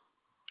 crores.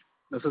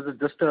 So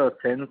just a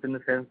sense in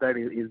the sense that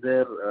is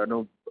there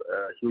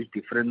huge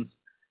difference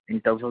in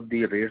terms of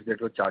the rates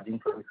that we're charging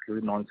for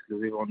exclusive,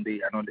 non-exclusive on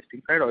the annual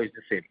listing side, or is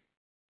the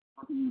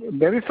same?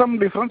 There is some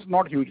difference,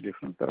 not huge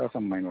difference. There are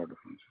some minor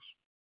differences.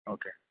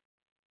 Okay.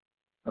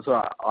 So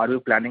are you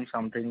planning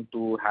something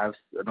to have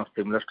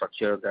similar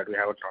structure that we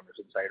have on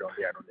transaction side on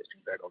the annual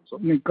listing side also?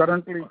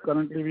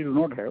 Currently we do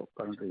not have.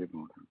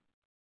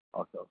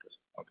 Okay.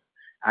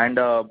 And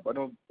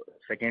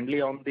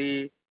secondly, on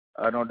the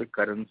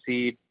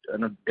currency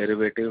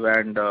derivative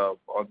and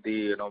on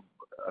the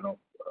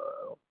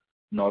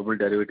normal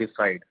derivative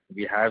side,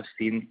 we have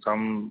seen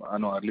some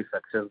early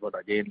success, but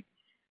again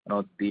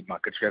the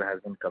market share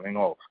has been coming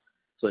off.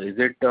 So is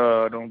it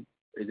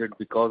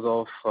because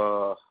of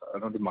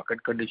the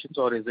market conditions,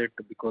 or is it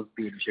because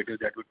the initiative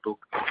that we took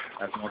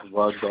has not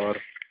worked, or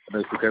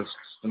if you can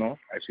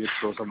actually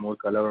throw some more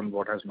color on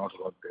what has not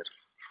worked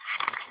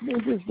there?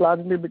 It is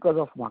largely because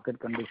of market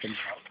conditions,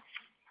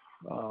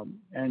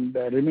 and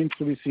remains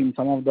to be seen.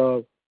 Some of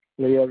the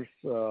players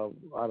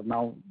are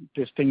now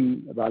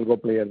testing the algo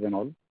players and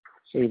all.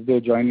 So if they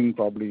join in,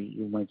 probably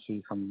you might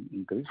see some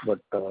increase, but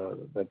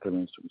that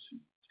remains to be seen.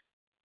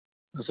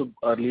 So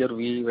earlier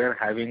we were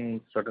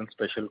having certain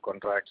special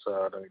contracts,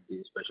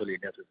 the special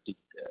India 50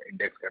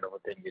 index kind of a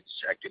thing, which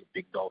actually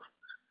picked off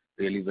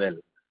really well.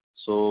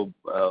 So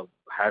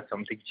has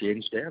something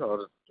changed there,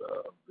 or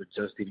it's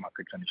just the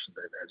market conditions,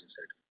 as you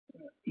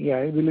said? Yeah,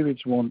 I believe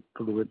it's more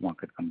to do with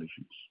market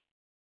conditions.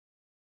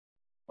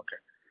 Okay.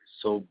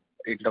 So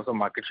in terms of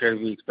market share,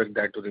 we expect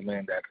that to remain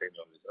in that range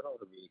only, sir, or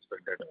we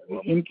expect that to go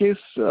up? In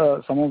case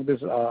some of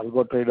these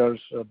algo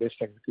traders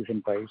best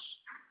execution price,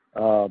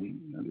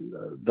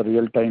 the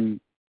real-time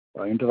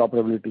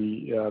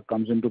interoperability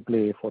comes into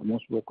play for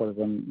most brokers,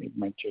 then it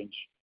might change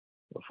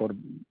for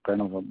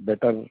kind of a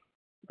better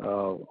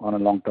on a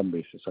long-term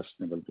basis,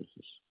 sustainable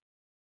basis.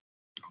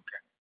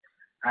 Okay.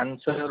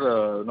 And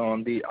sir,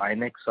 on the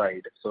INX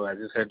side, so as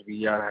you said,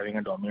 we are having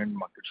a dominant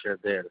market share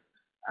there,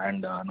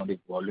 and the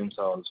volumes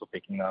are also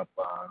picking up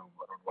around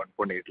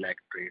 1.8 lakh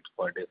trades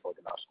per day for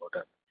the last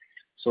quarter.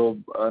 So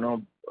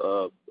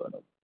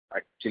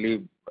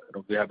actually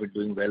we have been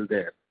doing well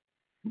there.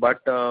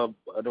 But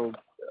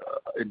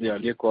in the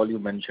earlier call you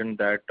mentioned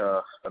that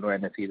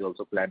NSE is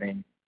also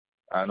planning.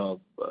 They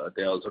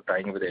are also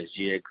tying with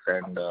SGX,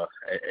 and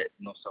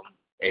some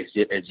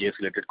SGX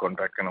related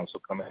contract can also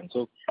come in.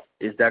 So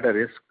is that a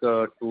risk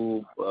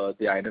to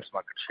the INX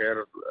market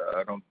share?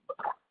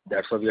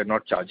 That's why we are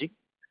not charging,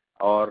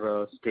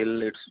 or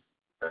still it's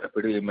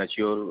pretty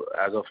immature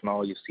as of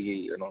now? You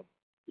see,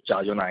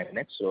 charge on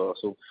INX.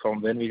 So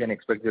from when we can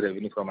expect the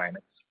revenue from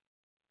INX?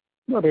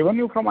 The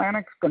revenue from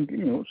INX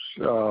continues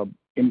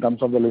in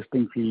terms of the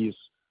listing fees,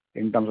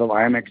 in terms of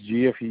INX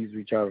GA fees,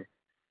 which are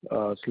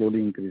slowly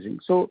increasing.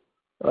 So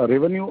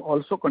revenue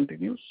also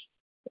continues,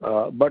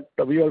 but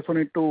we also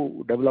need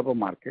to develop a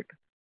market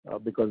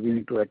because we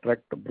need to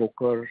attract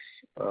brokers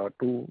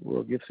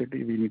to GIFT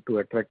City. We need to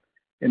attract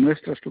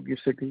investors to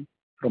GIFT City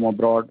from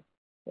abroad,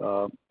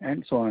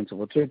 and so on and so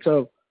forth. So it's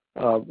a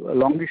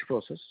longish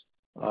process,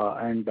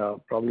 and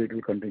probably it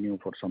will continue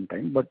for some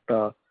time. But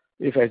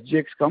if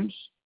SGX comes,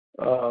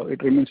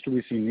 it remains to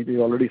be seen. It is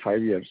already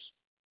 5 years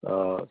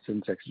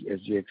since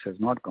SGX has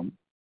not come,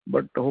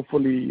 but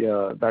hopefully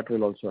that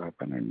will also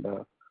happen, and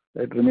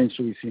it remains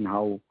to be seen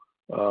how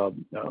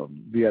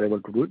we are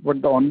able to do it.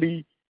 But the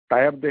only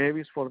tie-up they have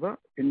is for the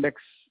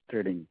index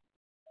trading.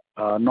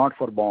 not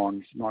for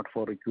bonds, not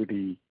for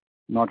equity,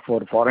 not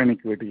for foreign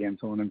equity, and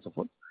so on and so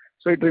forth.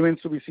 So it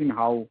remains to be seen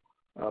how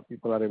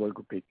people are able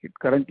to take it.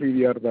 Currently,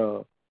 we are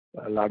the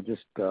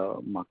largest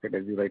market,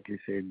 as you rightly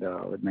said,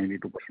 with 92%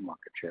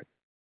 market share.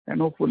 And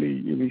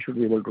hopefully, we should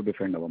be able to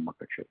defend our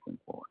market share going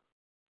forward.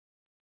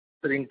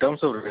 Sir, in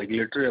terms of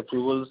regulatory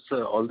approvals,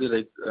 all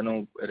the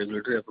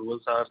regulatory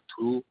approvals are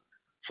through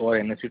for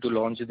NSE to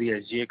launch the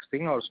SGX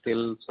thing, or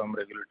still some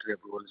regulatory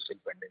approval is still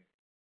pending?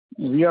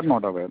 We are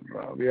not aware.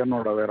 We are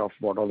not aware of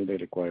what all they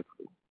require to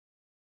do.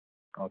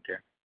 Okay.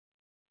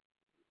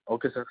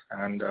 Okay, sir.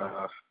 And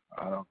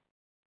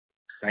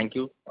thank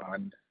you,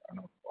 and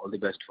all the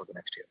best for the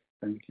next year.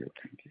 Thank you.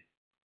 Thank you.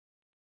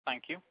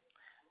 Thank you.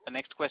 The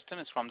next question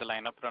is from the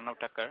line of Pranav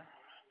Thakkar,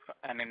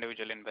 an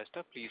individual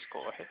investor. Please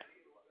go ahead.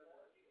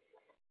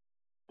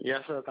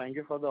 Yes, sir. Thank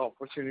you for the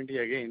opportunity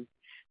again.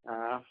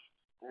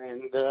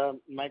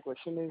 My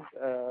question is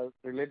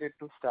related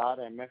to Star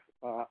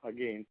MF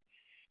again.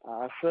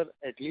 Sir,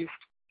 at least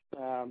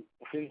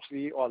since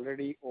we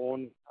already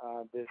own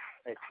this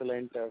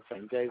excellent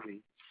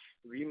franchisee,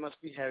 we must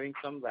be having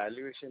some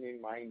valuation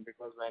in mind,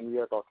 because when we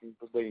are talking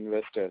to the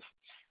investors,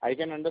 I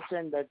can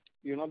understand that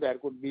there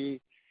could be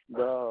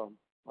the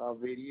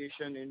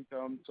variation in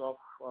terms of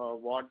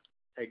what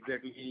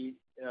exactly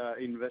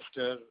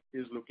investor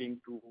is looking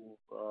to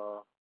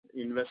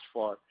invest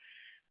for.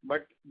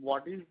 But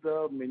what is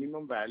the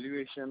minimum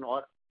valuation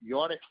or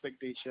your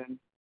expectation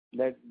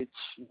that which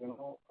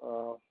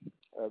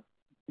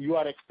you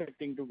are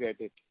expecting to get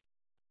it?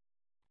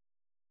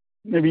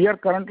 We are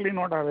currently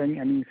not having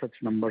any such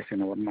numbers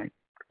in our mind.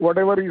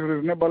 Whatever is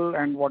reasonable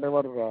and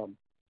whatever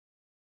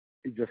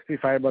is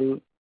justifiable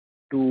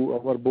to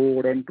our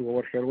board and to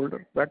our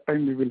shareholders, that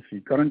time we will see.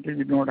 Currently,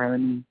 we do not have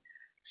any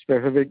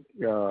specific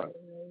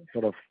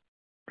sort of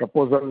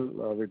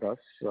proposal with us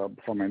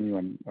from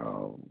anyone.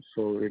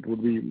 So it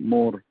would be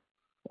more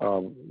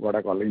what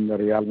I call in the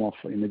realm of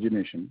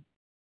imagination.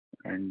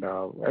 And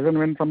as and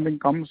when something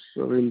comes,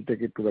 we'll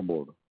take it to the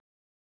board.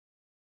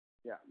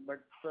 Yeah, but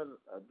sir,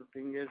 the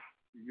thing is,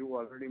 you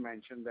already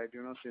mentioned that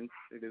since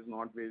it is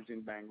not based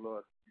in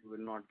Bangalore, you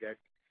will not get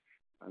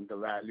the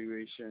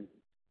valuation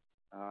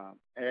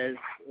as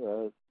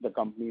the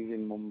companies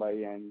in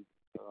Mumbai, and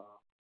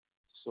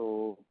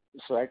so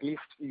at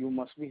least you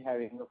must be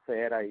having a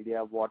fair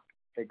idea of what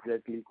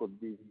exactly could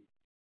be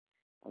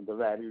the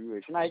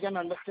valuation. I can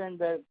understand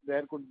that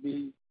there could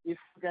be, if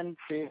you can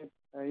say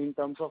in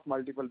terms of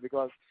multiple,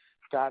 because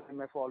Star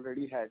MF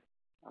already had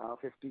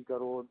 50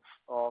 crores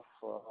of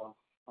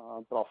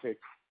profit.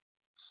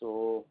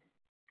 So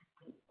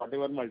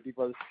whatever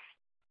multiples.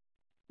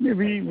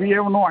 We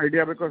have no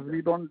idea, because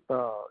we don't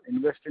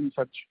invest in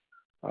such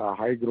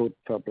high growth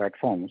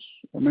platforms.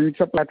 I mean, it's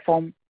a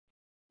platform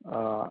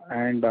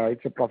and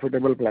it's a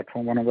profitable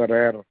platform, one of the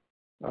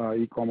rare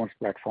e-commerce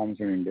platforms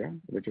in India,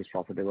 which is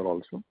profitable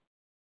also.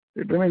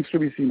 It remains to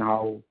be seen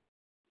how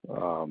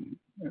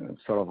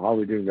how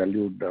it is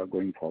valued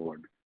going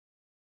forward.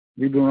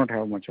 We do not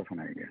have much of an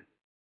idea.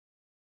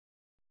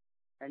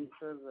 And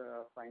sir,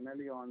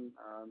 finally on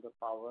the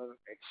power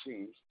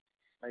exchange,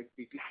 like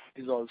PTC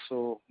is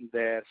also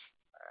there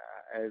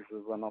as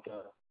one of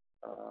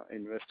the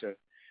investors.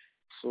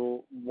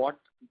 So what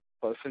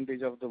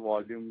percentage of the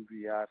volume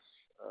we are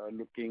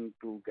looking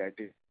to get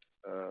it?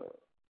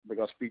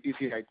 Because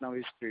PTC right now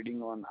is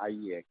trading on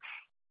IEX.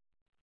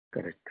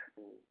 Correct.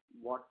 So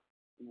what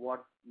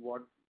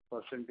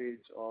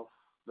percentage of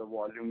the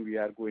volume we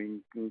are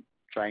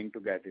trying to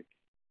get it?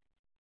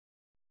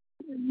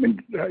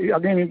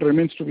 Again, it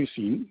remains to be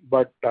seen,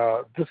 but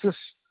this is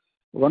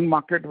one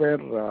market where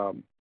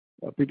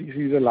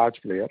PTC is a large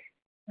player,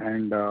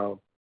 and our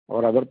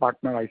other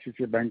partner,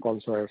 ICICI Bank,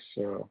 also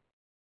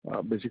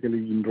has basically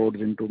inroads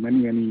into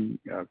many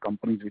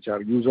companies which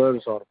are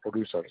users or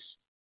producers.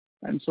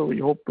 And so we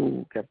hope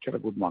to capture a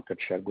good market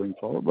share going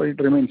forward, but it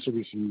remains to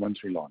be seen once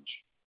we launch.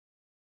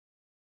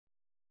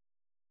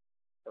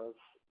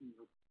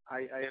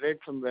 I read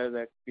somewhere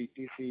that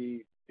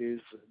PTC is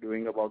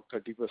doing about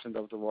 30%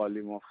 of the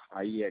volume of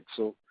IEX.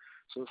 So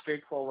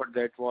straightforward,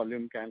 that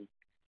volume can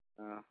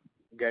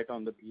get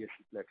on the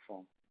BSE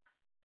platform.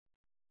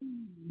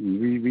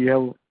 We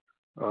have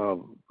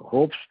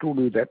hopes to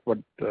do that, but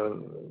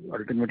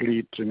ultimately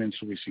it remains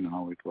to be seen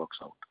how it works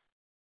out.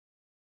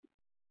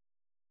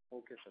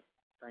 Okay, sir.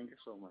 Thank you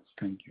so much.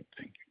 Thank you.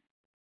 Thank you.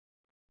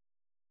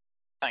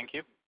 Thank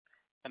you.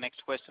 The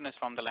next question is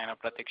from the line of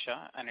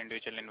Pratiksha, an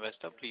individual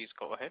investor. Please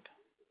go ahead.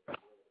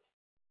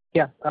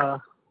 Yeah.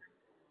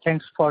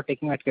 Thanks for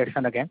taking my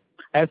question again.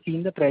 I have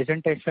seen the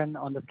presentation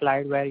on the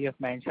slide where you have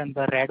mentioned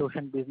the red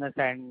ocean business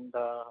and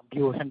the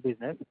blue ocean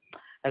business.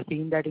 I've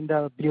seen that in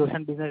the blue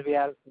ocean business we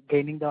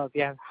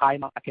have high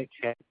market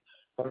share.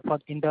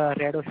 But in the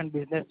red ocean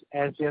business,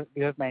 as you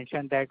have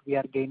mentioned, that we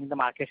are gaining the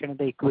market share in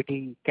the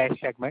equity cash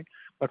segment.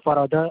 But for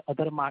other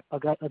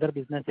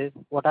businesses,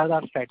 what are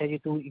our strategy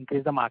to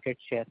increase the market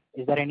share?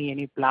 Is there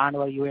any plan,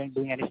 or you are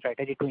doing any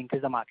strategy to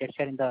increase the market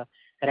share in the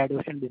red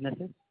ocean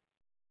businesses?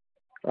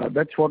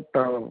 That's what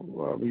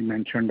we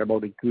mentioned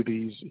about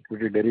equities,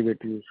 equity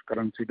derivatives,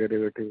 currency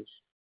derivatives,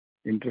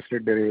 interest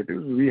rate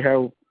derivatives. We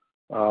have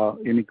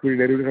in equity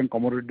derivatives and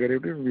commodity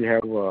derivatives, we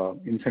have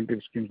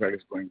incentive schemes that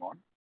is going on.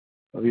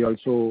 We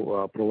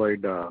also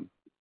provide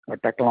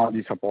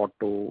technology support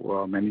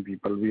to many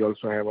people. We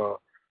also have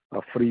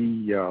a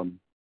free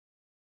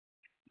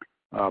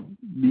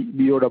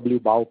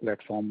BOW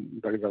platform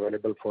that is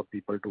available for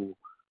people to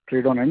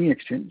trade on any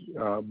exchange.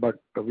 But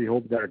we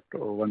hope that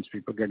once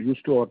people get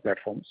used to our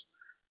platforms,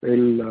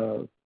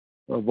 they'll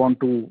want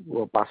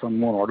to pass on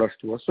more orders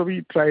to us. So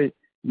we try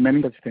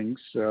many such things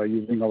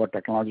using our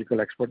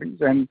technological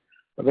expertise and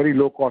a very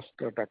low cost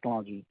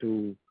technology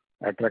to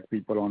attract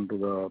people onto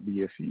the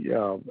BSE,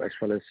 as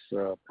well as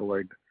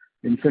provide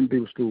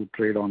incentives to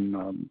trade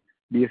on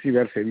BSE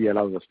where SEBI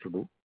allows us to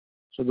do.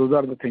 So those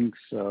are the things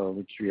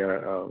which we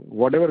are,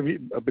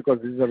 because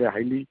this is a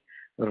highly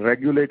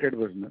regulated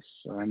business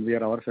and we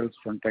are ourselves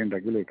front-line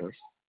regulators,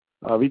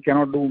 we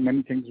cannot do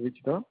many things which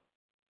the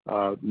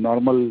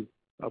normal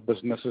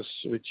businesses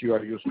which you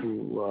are used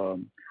to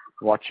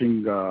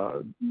watching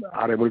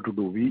are able to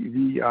do.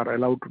 We are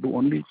allowed to do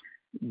only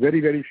very,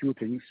 very few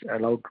things,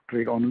 allowed to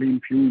trade only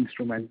in few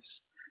instruments.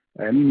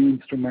 Any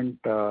instrument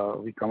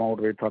we come out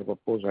with or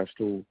propose has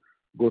to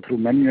go through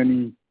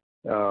many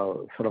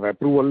sort of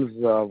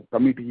approvals,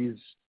 committees,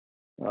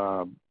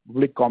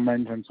 public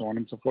comments and so on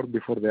and so forth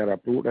before they are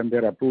approved, and they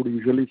are approved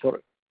usually for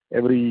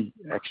every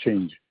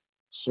exchange.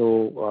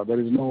 So there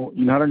is no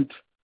inherent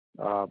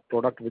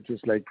product which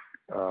is like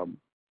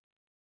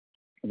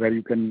where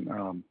you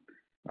can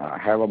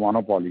have a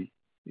monopoly.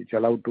 It's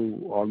allowed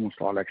to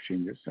almost all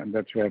exchanges, and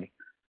that's where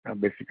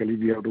basically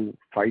we have to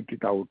fight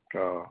it out.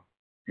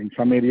 In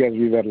some areas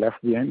we were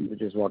left behind,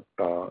 which is what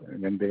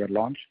when they were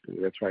launched.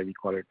 That's why we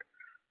call it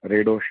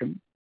Red Ocean.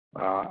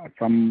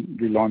 Some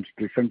we launched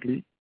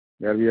recently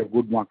where we have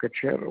good market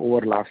share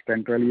over last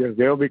 10-12 years.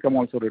 They have become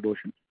also Red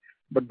Ocean,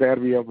 but there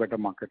we have better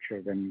market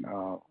share than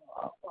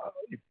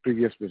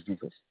previous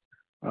businesses.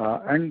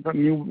 And the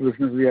new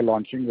business we are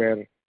launching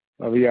where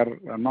we are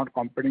not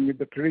competing with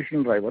the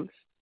traditional rivals,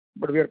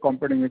 but we are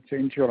competing with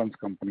insurance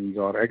companies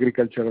or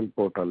agricultural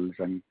portals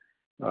and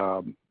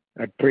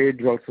at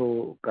trades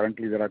also.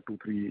 Currently there are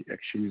 2-3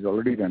 exchanges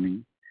already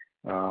running,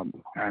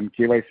 and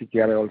KYC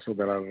KRA also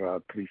there are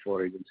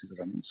 3-4 agencies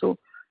running. So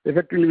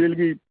effectively we'll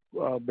be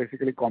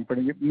basically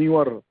competing with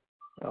newer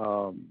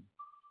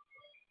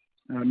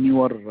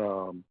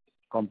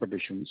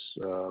competitions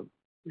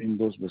in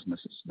those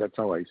businesses. That's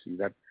how I see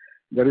that.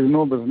 There is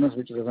no business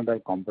which doesn't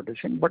have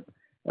competition, but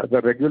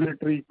the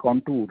regulatory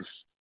contours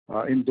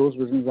in those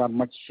businesses are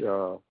much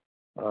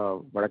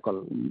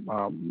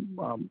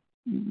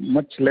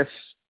much less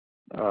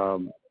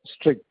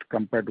strict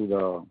compared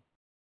to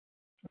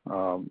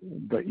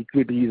the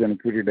equities and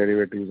equity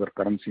derivatives or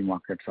currency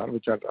markets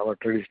which are our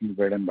traditional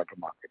bread and butter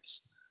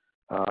markets,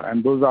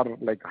 and those are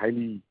like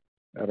highly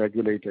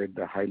regulated,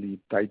 highly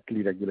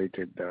tightly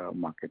regulated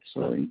markets.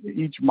 So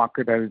each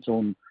market has its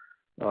own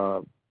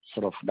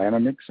sort of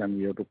dynamics, and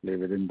we have to play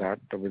within that,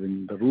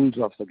 within the rules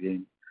of the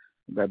game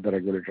that the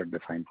regulator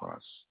defined for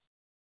us.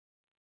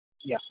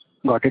 Yeah,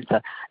 got it, sir.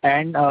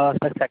 And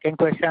the second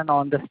question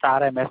on the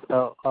Star MS,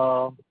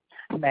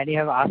 many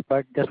have asked,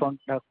 but just want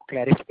a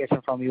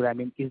clarification from you. I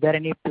mean, is there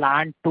any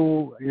plan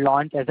to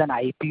launch as an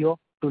IPO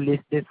to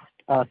list this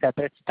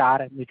separate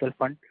Star mutual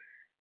fund?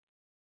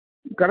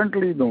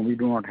 Currently, no, we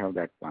do not have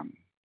that plan.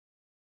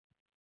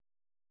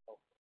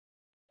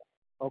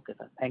 Okay,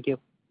 sir. Thank you.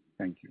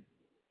 Thank you.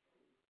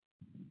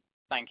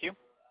 Thank you.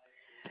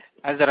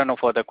 As there are no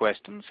further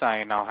questions,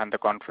 I now hand the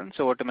conference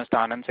over to Mr.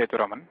 Anand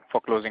Sethuraman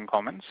for closing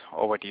comments.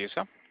 Over to you,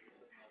 sir.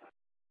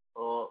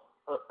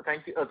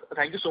 Thank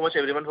you so much,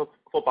 everyone,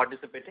 for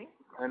participating,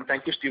 and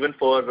thank you, Stephen,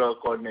 for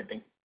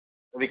coordinating.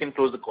 We can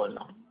close the call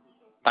now.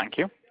 Thank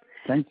you.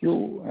 Thank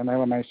you, and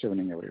have a nice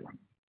evening, everyone.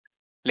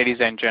 Ladies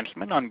and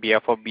gentlemen, on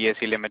behalf of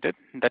BSE Limited,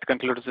 that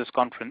concludes this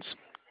conference.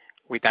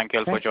 We thank you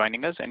all for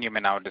joining us, and you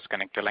may now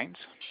disconnect your lines.